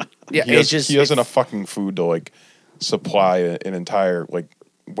 yeah. He It's has, just he has enough fucking food to like supply an entire like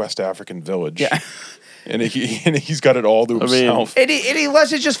West African village. Yeah. And he's got it all to mean, himself. And he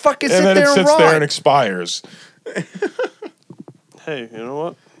lets it just fucking sit and then there it and sits rot. there and expires. Hey, you know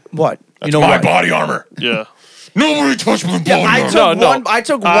what? What? That's you know my what? body armor. Yeah. Nobody touch my body Yeah, I armor.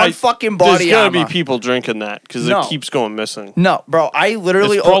 took one fucking body There's gotta armor. be people drinking that because No. it keeps going missing. No, bro, I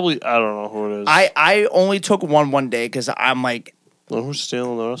literally It's probably I don't know who it is. I only took one day because I'm like, Well, who's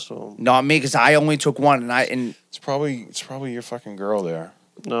stealing the rest of them? not me, because I only took one and It's probably your fucking girl there.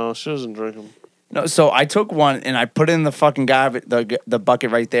 No, she doesn't drink them. no, so I took one and I put it in the fucking the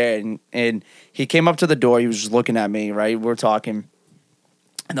bucket right there, and he came up to the door. He was just looking at me, right? We're talking,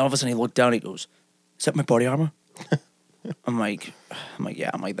 and then all of a sudden he looked down. He goes, "Is that my body armor?" I'm like, yeah.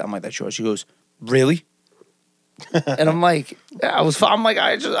 I'm like that sure. She goes, "Really?" And I'm like, yeah,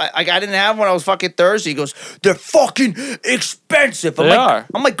 I didn't have one. I was fucking thirsty. He goes, "They're fucking expensive." They are.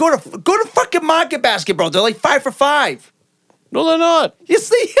 I'm like, go to fucking Market Basket, bro. They're like 5 for $5. No, they're not. Yes,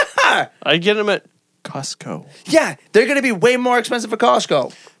 they are. I get them at Costco. Yeah, they're gonna be way more expensive at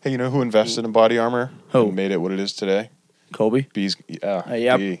Costco. Hey, you know who invested in body armor? Who? And made it what it is today? Kobe, Bees. Yeah.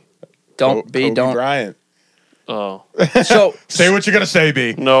 Yep. B. Kobe Kobe Bryant. Oh, So Say what you're gonna say,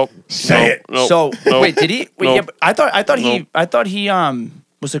 B. nope. Say Nope. it. Nope. so Nope. wait, did he? Wait, Nope. yeah, but I thought Nope. he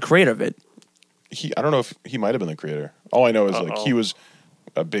was the creator of it. I don't know if he might have been the creator. All I know is like Uh-oh. he was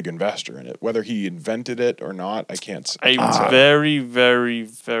a big investor in it. Whether he invented it or not, I can't I say. very, very,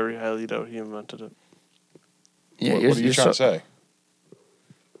 very highly doubt he invented it. Yeah, what are you trying to say?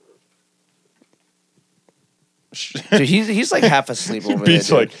 Dude, he's like half asleep over there. B's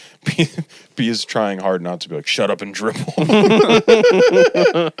Dude. like B is trying hard not to be like shut up and dribble.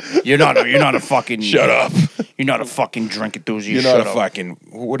 You're not a fucking Shut up. You're not a fucking drink enthusiast. You're not Shut a up. fucking.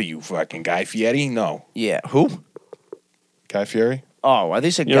 What are you, fucking Guy Fieri? No, Yeah, who? Guy Fieri. Oh, they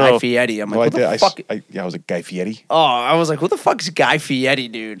said You Guy know- Fieri. I'm like, Well, who the fuck? I was like Guy Fieri. Oh, I was like, who the fuck is Guy Fieri,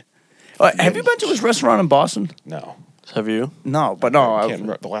 dude? Have you been to his restaurant in Boston? No, Have you? No, but no. I can't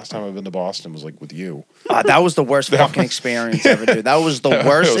remember. The last time I've been to Boston was like with you. That was the worst fucking experience ever, dude. That was the That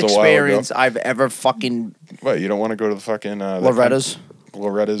worst was a while ago. experience I've ever fucking. What? You don't want to go to the fucking Loretta's?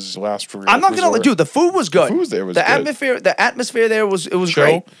 Loretta's last. I'm not gonna resort? dude. The food was good. The food there was the good. atmosphere there was Show.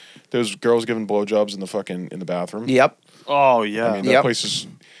 great. There's girls giving blowjobs in the bathroom. Yep. Oh yeah. I mean, that Yep. place is.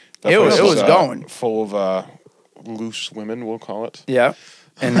 It was going. full of loose women. We'll call it. Yeah.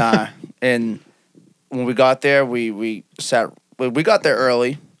 And and when we got there, we got there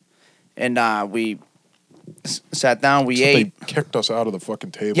early, and we sat down. We ate. They kicked us out of the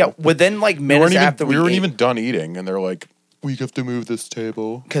fucking table. Yeah, within like we minutes weren't even, after we weren't ate, even done eating, and they're like, "We have to move this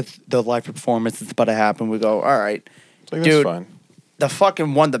table." because the live performance is about to happen. We go, all right, It's like, Dude. that's fine. the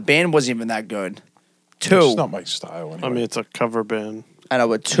fucking one. The band wasn't even that good. It's Two, not my style. Anyway. I mean, it's a cover band. I know,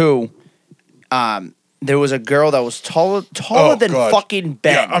 but two, there was a girl that was taller than God. fucking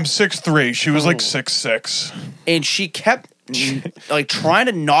Ben. Yeah, I'm 6'3". She was like 6'6". And she kept like trying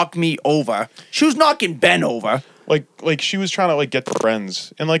to knock me over. She was knocking Ben over. Like she was trying to like get the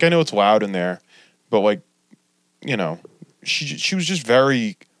friends, and like I know it's loud in there, but like, you know, she was just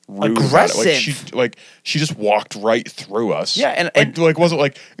very rude about it. Aggressive. She just walked right through us. Yeah, and like wasn't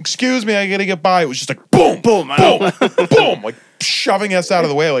like, excuse me, I gotta get by. It was just like boom, Boom, I know. boom, boom, like shoving us out of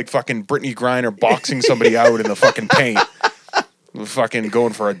the way, like fucking Brittany Griner boxing somebody out in the fucking paint, fucking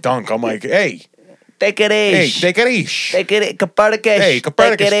going for a dunk. I'm like, hey, Take it hey, easy. take it easy, Take it, Copernicus. Hey,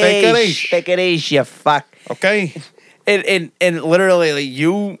 Copernicus, take it easy. Take it easy, you fuck. okay? And literally, like,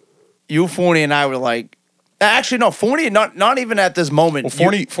 you, Fooney, and I were like, Actually, no, Forney, not even at this moment. Well,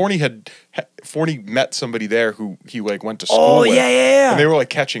 Forney met somebody there who he like went to school Oh, with. yeah. And they were like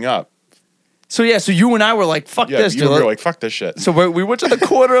catching up. So you and I were like, fuck Yeah, this, you dude. were like, fuck this shit. So we went to the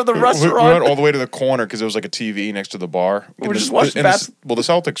corner of the We restaurant. went all the way to the corner because there was like a TV next to the bar. We And just watched the well, the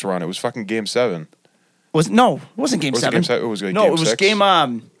Celtics were on. It was fucking Game 7. it wasn't game Was it 7. Game 7? It was like no, Game it was 6?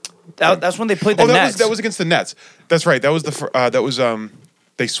 game. That's when they played the Oh, Nets. that was against the Nets. That's right. That was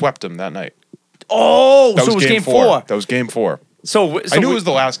they swept them that night. Oh, That so it was game 4. That was Game 4. So I knew it was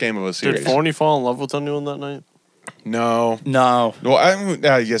the last game of a series. Did Forney fall in love with anyone that night? No. No. Well,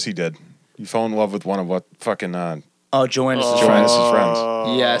 yes, he did. He fell in love with one of what fucking Oh, Joanna's Joanna's friends.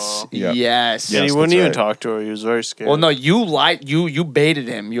 friends. Yes. Yeah. Yes. And he Yes, wouldn't that's even right. talk to her. He was very scared. Well, no, you lied. You baited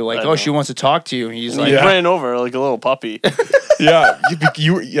him. You're like, I oh, know. she wants to talk to you. And he's And like, he Yeah. ran over like a little puppy. Yeah,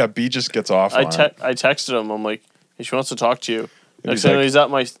 B just gets off I on it. I texted him. I'm like, hey, she wants to talk to you. Next he's thing I know, like, he's at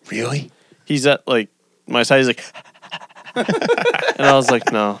my Really? he's at like my side. He's like, and I was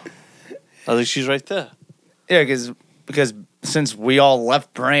like, no. I was like, she's right there. yeah, because since we all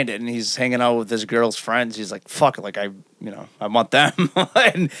left Brandon, he's hanging out with his girl's friends. He's like, fuck, like I want them.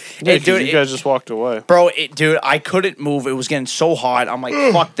 And Yeah, hey, 'cause dude, you guys just walked away. bro, dude, I couldn't move. It was getting so hot. I'm like,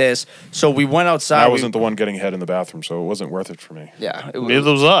 fuck this. So we went outside. I wasn't the one getting head in the bathroom, so it wasn't worth it for me. Yeah, it was,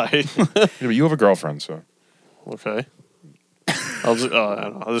 Neither was I. Yeah, but you have a girlfriend, so Okay. I don't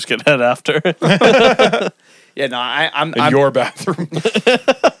know. I'll just get head after. yeah. No, I'm in your bathroom.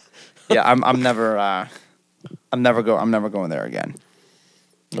 yeah. I'm never going there again.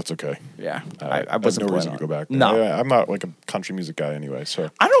 That's okay. Yeah, I I wasn't have no reason planning to go on- back. No, I'm not like a country music guy anyway, so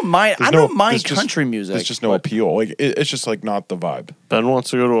I don't mind. there's I don't no- mind there's just- country music. there's just no appeal. Like it's just like not the vibe. Ben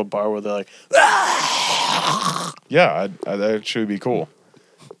wants to go to a bar where they're like, Yeah, that should be cool.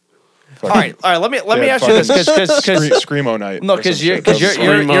 All right. Let me Yeah, ask you this because Screamo night. no, or because some you're shit. That was you're, fun.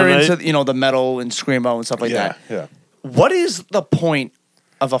 you're, Screamo you're night. into the metal and screamo and stuff like yeah, that. yeah. What is the point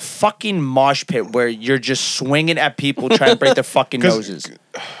of a fucking mosh pit where you're just swinging at people trying to break their fucking 'Cause- noses?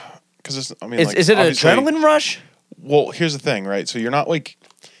 Because I mean, Is it an obviously- adrenaline rush? Well, here's the thing, right? So you're not like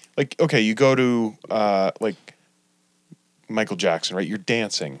okay, you go to like Michael Jackson, right? You're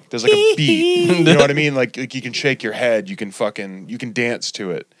dancing. There's like a beat. You know what I mean? Like you can shake your head, you can dance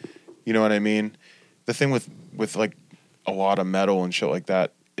to it. You know what I mean? The thing with like a lot of metal and shit like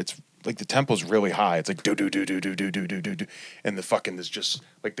that, it's like the tempo's really high. It's like do do do do do do do do do do, and the fucking is just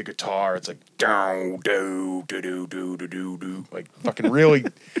like the guitar. It's like do do do do do do do do, like fucking really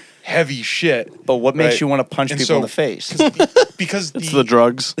heavy shit. But what makes right? you want to punch And people in so- the face? Because it's the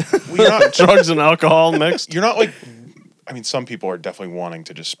drugs. well, you're not Drugs and alcohol mixed. you're not like I mean some people are definitely wanting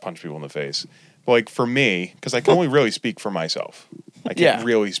to just punch people in the face. But like for me, because I can only really speak for myself. I can't Yeah.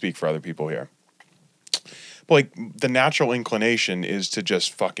 really speak for other people here. But like the natural inclination is to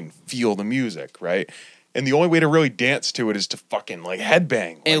just fucking feel the music, right? And the only way to really dance to it is to fucking like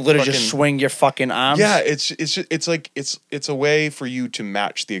headbang. And like, literally fucking- just swing your fucking arms. Yeah, it's a way for you to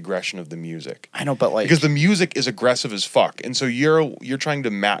match the aggression of the music. I know, but like Because the music is aggressive as fuck, and so you're trying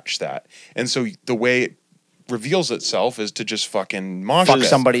to match that, and so the way it reveals itself is to just fucking mosh fuck pit.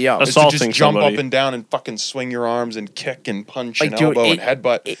 somebody up. Is to Assaulting just jump somebody. up and down and fucking swing your arms and kick and punch Like, and dude, elbow it- and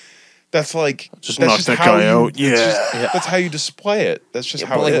headbutt. That's like Just that's knock just that how guy you, out. that's how you display it. That's just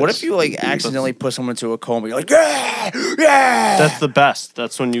how But like, it is. what if you like accidentally put someone into a coma? You're like, yeah, yeah. That's the best.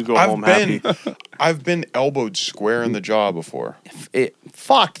 That's when you go home happy. I've been elbowed square in the jaw before.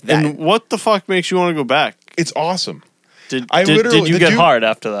 Fuck that. And what the fuck makes you want to go back? It's awesome. Did I literally- you the get dude- hard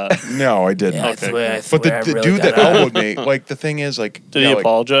after that? No, I didn't. Okay. But the dude that elbowed me, like the thing is, like, Did yeah, he like,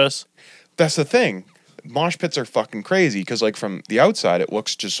 apologize? that's the thing. Mosh pits are fucking crazy because, like, from the outside, it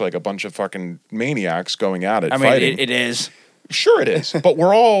looks just like a bunch of fucking maniacs going at it, I mean, fighting. it is. Sure, it is, but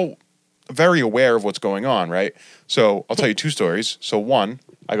we're all very aware of what's going on, right? So I'll tell you two stories. So one,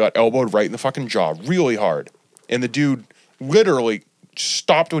 I got elbowed right in the fucking jaw, really hard, and the dude literally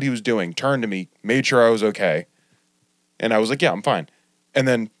stopped what he was doing, turned to me, made sure I was okay, and I was like, "Yeah, I'm fine." And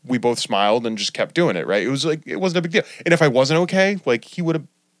then we both smiled and just kept doing it, right? It was like it wasn't a big deal. And if I wasn't okay, like he would have,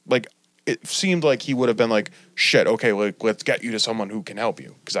 like it seemed like he would have been like, "Shit, okay, like let's get you to someone who can help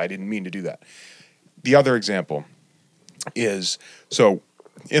you," because I didn't mean to do that. The other example is so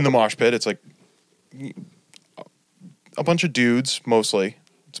in the mosh pit, it's like a bunch of dudes, mostly.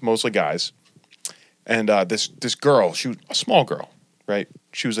 It's mostly guys, and this girl, she was a small girl, right?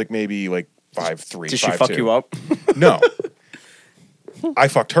 She was like maybe like 5'3". Did she fuck you up? No. I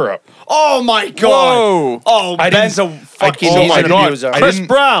fucked her up. Oh my god! Whoa. Oh, I Ben's a didn't- fucking oh he's my an God. abuser. I Chris didn't-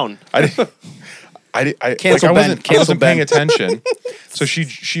 Brown. I didn't. I Cancel like, I Ben. wasn't, I Cancel wasn't paying Ben. attention. So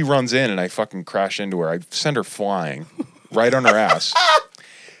she runs in and I fucking crash into her. I send her flying right on her ass.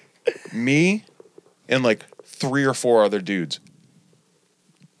 Me and like 3 or 4 other dudes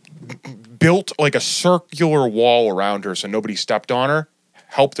built like a circular wall around her so nobody stepped on her,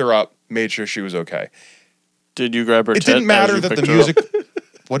 helped her up, made sure she was okay. Did you grab her It tit didn't matter as you that the picked her up? music.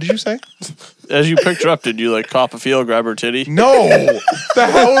 What did you say? As you picked her up, did you like cop a feel, grab her titty? No, the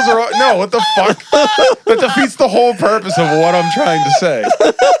hell is wrong? No, what the fuck? That defeats the whole purpose of what I'm trying to say.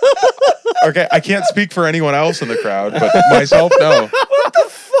 Okay, I can't speak for anyone else in the crowd, but myself, no.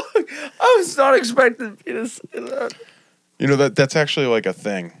 I was not expecting you to say that. You know that's actually like a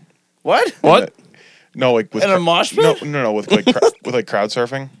thing. What? What? No, like with In a mosh pit? No, with like with like crowd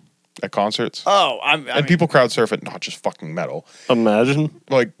surfing at concerts. Oh, And people crowd surf it, not just fucking metal. Imagine.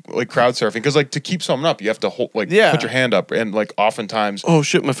 Like crowd surfing, because like to keep something up, you have to hold, like Yeah. put your hand up, and like oftentimes. Oh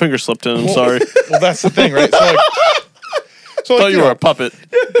shit, my finger slipped in. I'm sorry. Well, that's the thing, right? So Thought you were a puppet.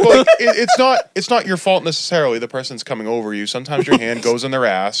 like, it's not your fault necessarily. The person's coming over you. Sometimes your hand goes in their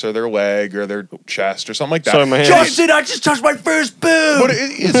ass or their leg or their chest or something like that. Sorry, my hand. Johnson, I just touched my first boob. But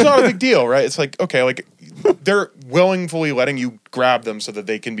it's not a big deal, right? It's like, okay, like they're willingly letting you grab them so that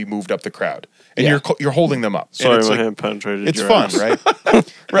they can be moved up the crowd, and Yeah. you're holding them up. And Sorry, it's my like, hand penetrated. it's your fun, ass. right?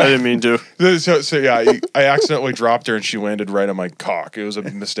 I didn't mean to. So yeah, I accidentally dropped her and she landed right on my cock. It was a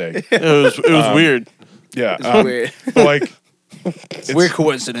mistake. It was weird. Yeah, weird. like Weird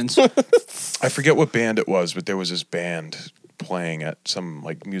coincidence. I forget what band it was, but there was this band playing at some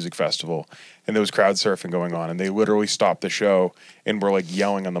like music festival, and there was crowd surfing going on, and they literally stopped the show and were like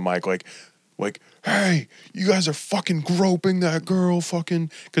yelling on the mic, like, hey, you guys are fucking groping that girl, fucking,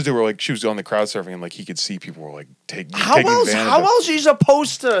 because they were like, she was on the crowd surfing, and like he could see people were like taking advantage. How else are you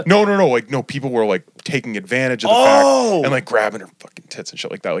supposed to? No, like no, people were like taking advantage of the Oh! fact and like grabbing her fucking tits and shit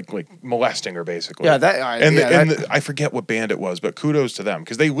like that, like molesting her basically. Yeah, that. I forget what band it was, but kudos to them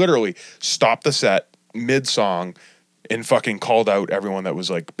because they literally stopped the set mid song and fucking called out everyone that was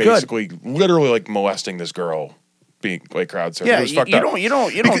like basically literally like molesting this girl, being like crowd surfing. Yeah, it was you fucked up.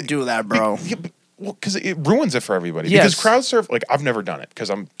 don't Because- do that, bro. Well, because it ruins it for everybody. Yes. Because crowd surf, like I've never done it because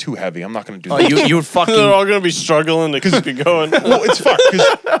I'm too heavy. I'm not going to do Oh, that. you would fucking. They're all gonna be struggling to keep it going. Well, it's fucked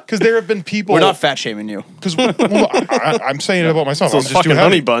because there have been people. We're not fat shaming you. Because I'm saying it about myself. I'm Those just fucking too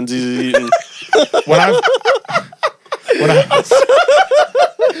honey heavy. buns he's eating. When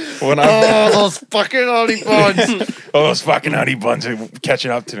I those fucking honey buns. those fucking honey buns are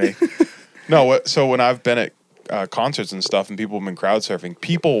catching up to me. No, so when I've been at concerts and stuff, and people have been crowd surfing,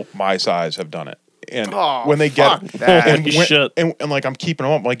 people my size have done it. And Oh, when they fuck get that. and, Holy when- shit. and like I'm keeping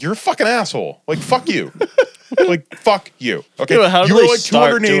them up, I'm like you're a fucking asshole. Like fuck you. Like fuck you. Okay, Yeah, but how do you're they like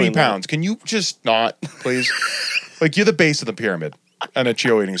start 280 doing that? pounds. Can you just not, please? Like you're the base of the pyramid and a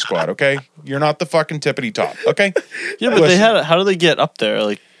cheerleading squad. Okay, you're not the fucking tippity top. Okay. Yeah, but Listen. how do they get up there?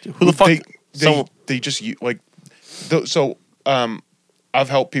 Like, who the fuck? They just like I've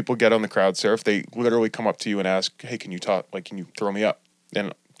helped people get on the crowd surf. They literally come up to you and ask, "Hey, can you talk? Like, can you throw me up?"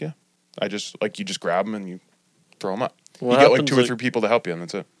 And yeah, I just like you just grab them and you throw them up. What you get like happens, 2 or like- 3 people to help you, and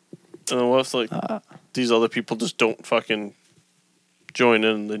that's it. And then what if like these other people just don't fucking join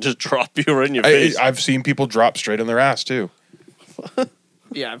in? They just drop you right in your face. I've seen people drop straight on their ass too.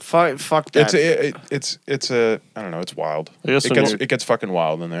 Yeah, fuck that. It's a I don't know. It's wild. I guess It gets fucking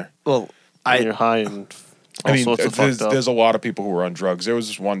wild in there. well, And you're high and all I mean, sorts of fucked up. there's a lot of people who were on drugs. There was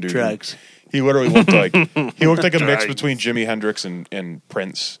this one dude. Drugs. He literally looked like a mix between Jimi Hendrix and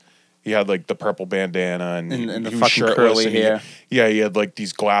Prince. He had like the purple bandana and And the he was fucking shirtless curly and hair. He had like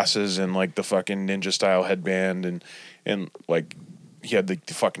these glasses and like the fucking ninja style headband and like he had like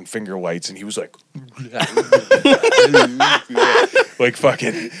the fucking finger lights and he was like like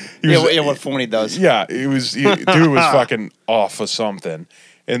fucking he was, what phony does. yeah, dude was fucking off of something.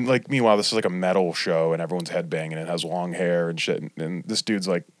 And like, meanwhile, this is like a metal show, and everyone's headbanging, and it has long hair and shit. And this dude's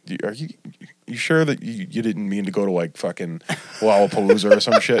like, "Are you sure that you didn't mean to go to like fucking Lollapalooza or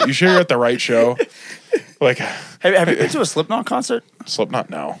some shit? You sure you're at the right show?" Like, Have you been to a Slipknot concert? Slipknot?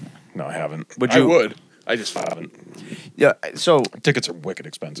 No, I haven't. Would I you- would. I just haven't. Yeah. So Tickets are wicked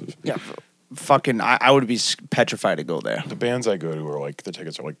expensive. yeah, fucking. I would be petrified to go there. The bands I go to are like the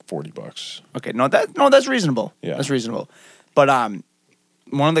tickets are like $40. Okay, that's reasonable. Yeah. That's reasonable. But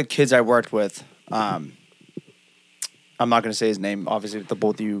one of the kids I worked with, I'm not gonna say his name. Obviously, the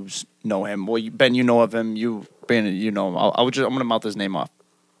both of you know him. Well, Ben, you know of him. You, Brandon, you know him. I'm gonna mouth his name off.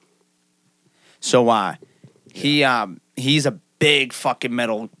 So, he's a big fucking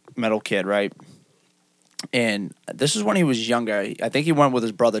metal kid, right? And this is when he was younger. I think he went with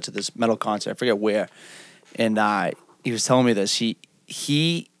his brother to this metal concert. I forget where. And he was telling me this. He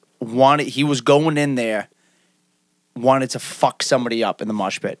was going in there, wanted to fuck somebody up in the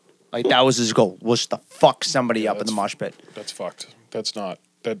mosh pit. Like that was his goal, was to fuck somebody up in the mosh pit. That's fucked. That's not.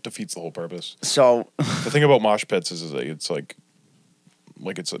 that defeats the whole purpose. So The thing about mosh pits is that it's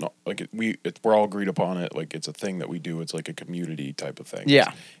we're all agreed upon it. Like it's a thing that we do. It's like a community type of thing.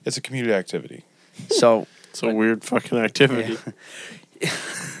 Yeah. It's a community activity. so It's a weird fucking activity.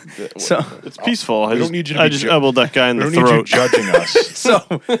 so It's peaceful. I don't just, need you to I be just ju- elbowed that guy in We the don't need you throat. judging us.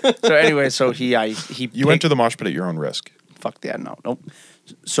 so anyway, so he You went to the mosh pit at your own risk. fuck that nope.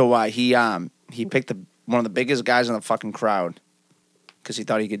 So he picked one of the biggest guys in the fucking crowd because he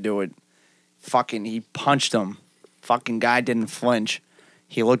thought he could do it. Fucking he punched him. Fucking guy didn't flinch.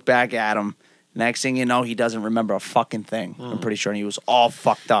 He looked back at him. Next thing you know, he doesn't remember a fucking thing. I'm pretty sure, and he was all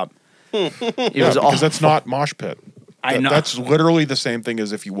fucked up. He was all Because that's not mosh pit. I know. That's literally the same thing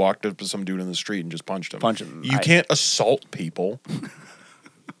as if you walked up to some dude in the street and just punched him. Punch him. You can't assault people.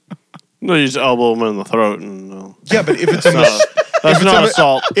 No, you just elbow him in the throat and. Yeah, but if it's a That's not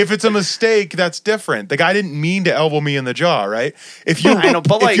assault. If it's a mistake, that's different. The guy didn't mean to elbow me in the jaw, right? If you I know,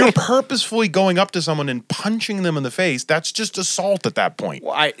 but if you're like- purposefully going up to someone and punching them in the face, that's just assault at that point.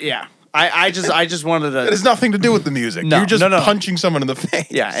 Well, I just wanted It to. has nothing to do with the music. No, You're just no. punching someone in the face.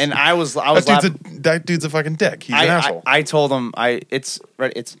 Yeah, and I was That dude's a fucking dick. He's an asshole. I told him it's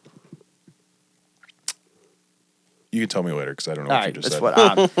You can tell me later because I don't know all what you right. just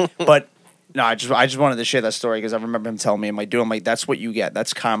That's said. what. But no, I just wanted to share that story because I remember him telling me, "Am I doing?" I'm like, "That's what you get.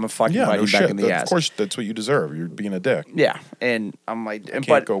 That's karma fucking Yeah, biting no you back shit. in the ass." Of course, that's what you deserve. You're being a dick. Yeah, and I'm like, You can't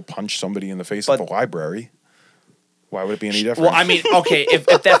but go punch somebody in the face but- at the library. Why would it be any different? well, I mean, okay, if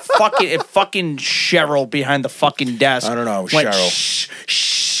fucking Cheryl behind the fucking desk, I don't know, went, Cheryl.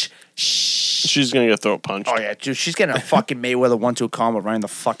 shh. She's gonna get throat punched. Oh yeah, dude, she's getting a fucking Mayweather 1-2 combo right in the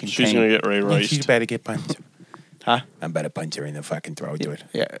fucking. She's pain. gonna get Ray riced. better get punched. Huh? I'm better punch her in the fucking throat, dude.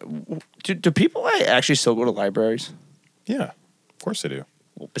 Yeah. Do people actually still go to libraries? Yeah, of course they do.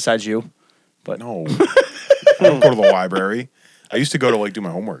 Besides you? But No, I don't go to the library. I used to go to like do my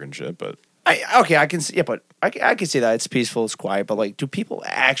homework and shit, but I can see. Yeah, but I can see that it's peaceful, it's quiet. But like, do people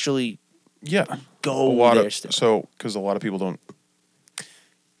actually yeah, go a lot there of still? because a lot of people don't.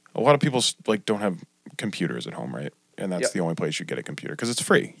 A lot of people like don't have computers at home, right? And that's Yep. the only place you get a computer because it's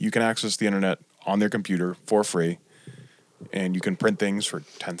free. You can access the internet on their computer for free, and you can print things for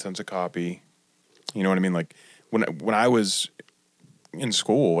 10 cents a copy. You know what I mean? Like when I was in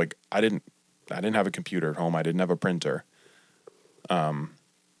school, like I didn't have a computer at home. I didn't have a printer.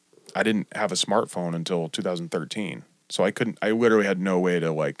 I didn't have a smartphone until 2013. So I literally had no way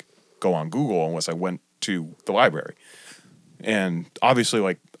to like go on Google unless I went to the library. And obviously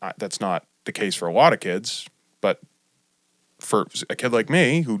like that's not the case for a lot of kids, but for a kid like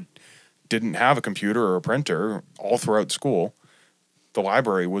me who didn't have a computer or a printer all throughout school, the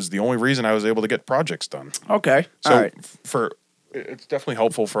library was the only reason I was able to get projects done. Okay. So all right. it's definitely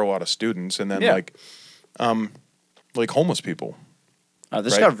helpful for a lot of students. And then Yeah. like homeless people.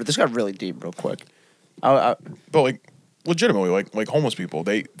 This right. got really deep real quick. But like legitimately, like homeless people,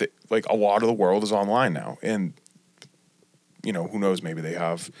 they like a lot of the world is online now, and you know who knows? Maybe they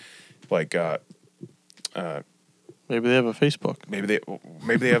have like Maybe they have a Facebook. maybe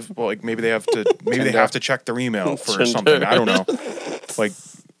they have well, like maybe they have to check their email for Tinder. something. I don't know. Like,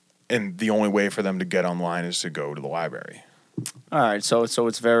 and the only way for them to get online is to go to the library. All right. So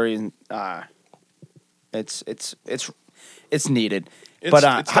it's very it's needed. But It's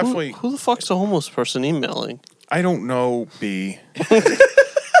how- definitely. Who the fuck's a homeless person emailing? I don't know. B.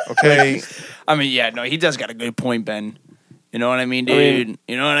 Okay. I mean, yeah, no, he does got a good point, Ben. You know what I mean, dude?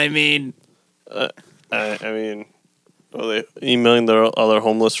 You know what I mean? I mean, are they emailing their other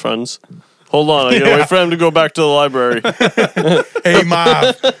homeless friends? Hold on, I gotta wait for him to go back to the library. Hey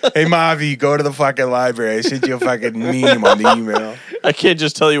Mavi, go to the fucking library. I sent you a fucking meme on the email. I can't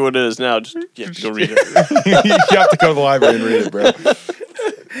just tell you what it is now. Just you have to go read it. You have to go to the library and read it, bro.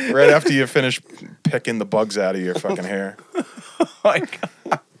 Right after you finish picking the bugs out of your fucking hair. Like,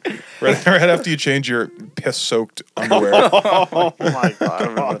 Right after you change your piss-soaked underwear. oh my god, I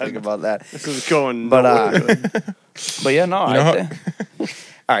don't know think about that. This is going But nowhere good. but yeah, no. You know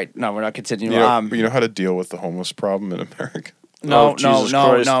All right, no, we're not continuing. You know how to deal with the homeless problem in America? No, Oh, Jesus no,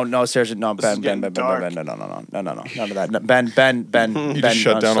 Christ. no, seriously, no, This is Ben, getting dark. no, none of that. No, Ben, You just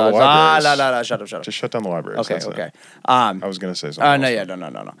shut down all the Ah, libraries. no, shut up. Just shut down the libraries. Okay, that's it. okay. I was gonna say something. No, else. yeah,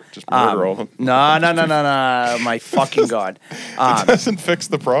 no. Just murder all of them. No, my fucking god. It doesn't fix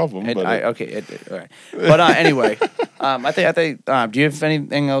the problem, but All right. But anyway, I think. Do you have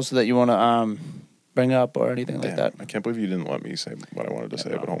anything else that you want to bring up or anything like that? I can't believe you didn't let me say what I wanted to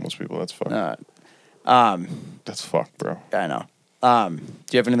say about homeless people. That's fucked. Uh, That's fucked, bro. I know. Do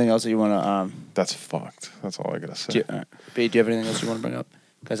you have anything else that you want to? That's fucked. That's all I gotta say. B, do you have anything else you want to bring up?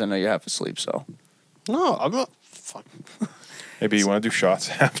 Because I know you're half asleep. So. No, I'm not. Fuck. Maybe you want to do shots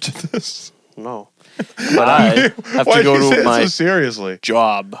after this? No. But I have Why to go do you say to it my so seriously?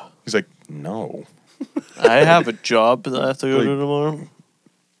 job. He's like, no. I have a job that I have to go Like- to tomorrow.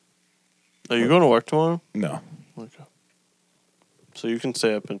 Are you going to work tomorrow? No. Okay. So you can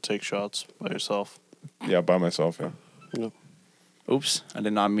stay up and take shots by yourself. Yeah, by myself, yeah. Oops, I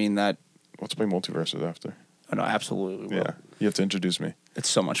did not mean that. Let's play multiverses after. Oh, no, absolutely. Will. Yeah. You have to introduce me. It's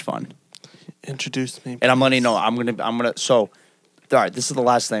so much fun. Introduce me. And I'm letting you know, I'm gonna. So, all right, this is the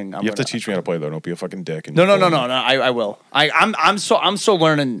last thing. You have to teach me how to play, though. Don't be a fucking dick. And No. I will. I'm still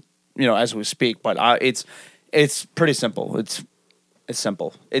learning. As we speak, but it's pretty simple. It's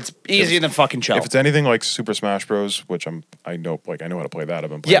simple. It's easier than fucking Chell. If it's anything like Super Smash Bros, which I know how to play that. I've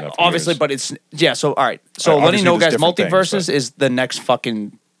been playing that for obviously, years. but it's So all right. So letting you Obviously know, there's guys, different things, multiverses but- is the next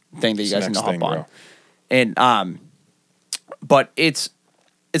fucking thing that you It's the guys need to next hop thing, on. bro. And but it's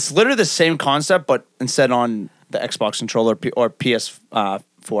literally the same concept, but instead on the Xbox controller or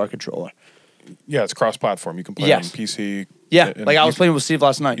PS4 controller. Yeah, it's cross-platform. You can play Yes. on PC. Yeah, and like I you was playing with Steve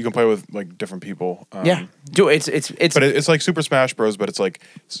last night. You can play with like different people. Yeah, dude, it's But it's like Super Smash Bros, but it's like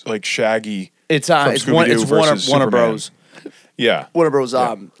Shaggy. it's from it's Scooby-Doo Warner versus Warner Superman. Bros. Yeah. Warner Bros.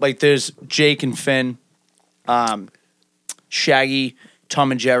 Yeah. Like there's Jake and Finn, Shaggy,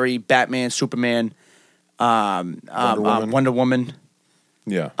 Tom and Jerry, Batman, Superman, Wonder Woman,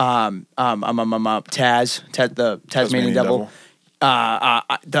 Yeah. Taz, the Tasmanian Devil.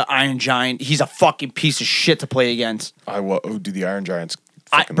 The Iron Giant. He's a fucking piece of shit to play against. Dude, the Iron Giant's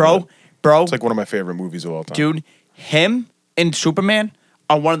Bro, It's like one of my favorite movies of all time. dude, him and Superman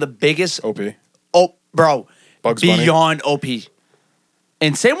are one of the biggest. OP. Oh, bro, Bugs Bunny. beyond OP.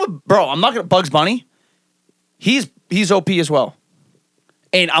 And same with I'm not gonna Bugs Bunny. He's OP as well.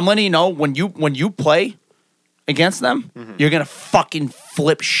 And I'm letting you know when you play against them, Mm-hmm. you're gonna fucking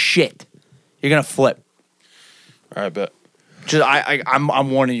flip shit. You're gonna flip. All right, bet. Just I'm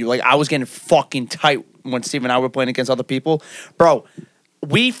warning you. Like I was getting fucking tight when Steve and I were playing against other people, bro.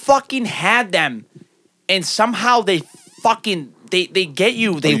 We fucking had them, and somehow they fucking they get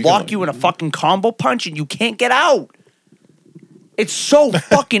you. They you lock can- you in a fucking combo punch, and you can't get out. It's so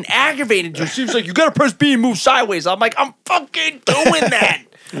fucking aggravating, dude. Seems like you gotta press B and move sideways. I'm like, I'm fucking doing that.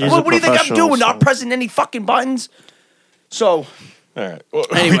 He's What a do you think I'm professional, doing? Not so- pressing any fucking buttons. So All right. Well,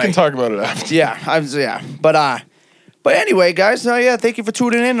 we Anyway. can talk about it after. yeah. But anyway, guys, thank you for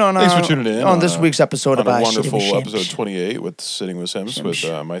tuning in on Thanks for tuning in on this week's episode on of a Sitting wonderful with Sims. episode 28 with Sitting with Sims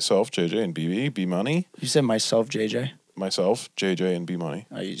with myself, JJ, and BB, B Money. You said myself, JJ. Myself, JJ, and B Money.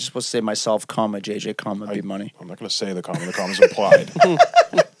 You're supposed to say myself, comma, JJ, comma, B money. I'm not going to say the comma. The comma's implied.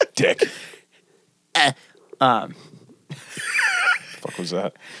 Dick. Fuck was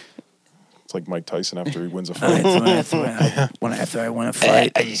that? It's like Mike Tyson after he wins a fight. After I win a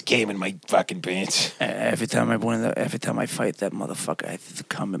fight, I just came in my fucking pants. every time I fight that motherfucker, I have to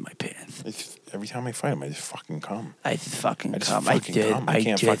come in my pants. Every time I fight him, I just fucking come. I just fucking I just come. fucking come. I I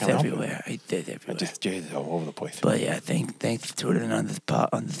can't did fucking help it. everywhere. I did I everywhere. just jizz all over the place. But yeah, thanks for tuning in on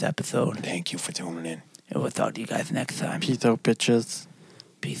this episode. Thank you for tuning in. And we'll talk to you guys next time. Peace out, bitches.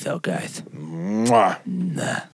 Peace out, guys. Mwah. Nah.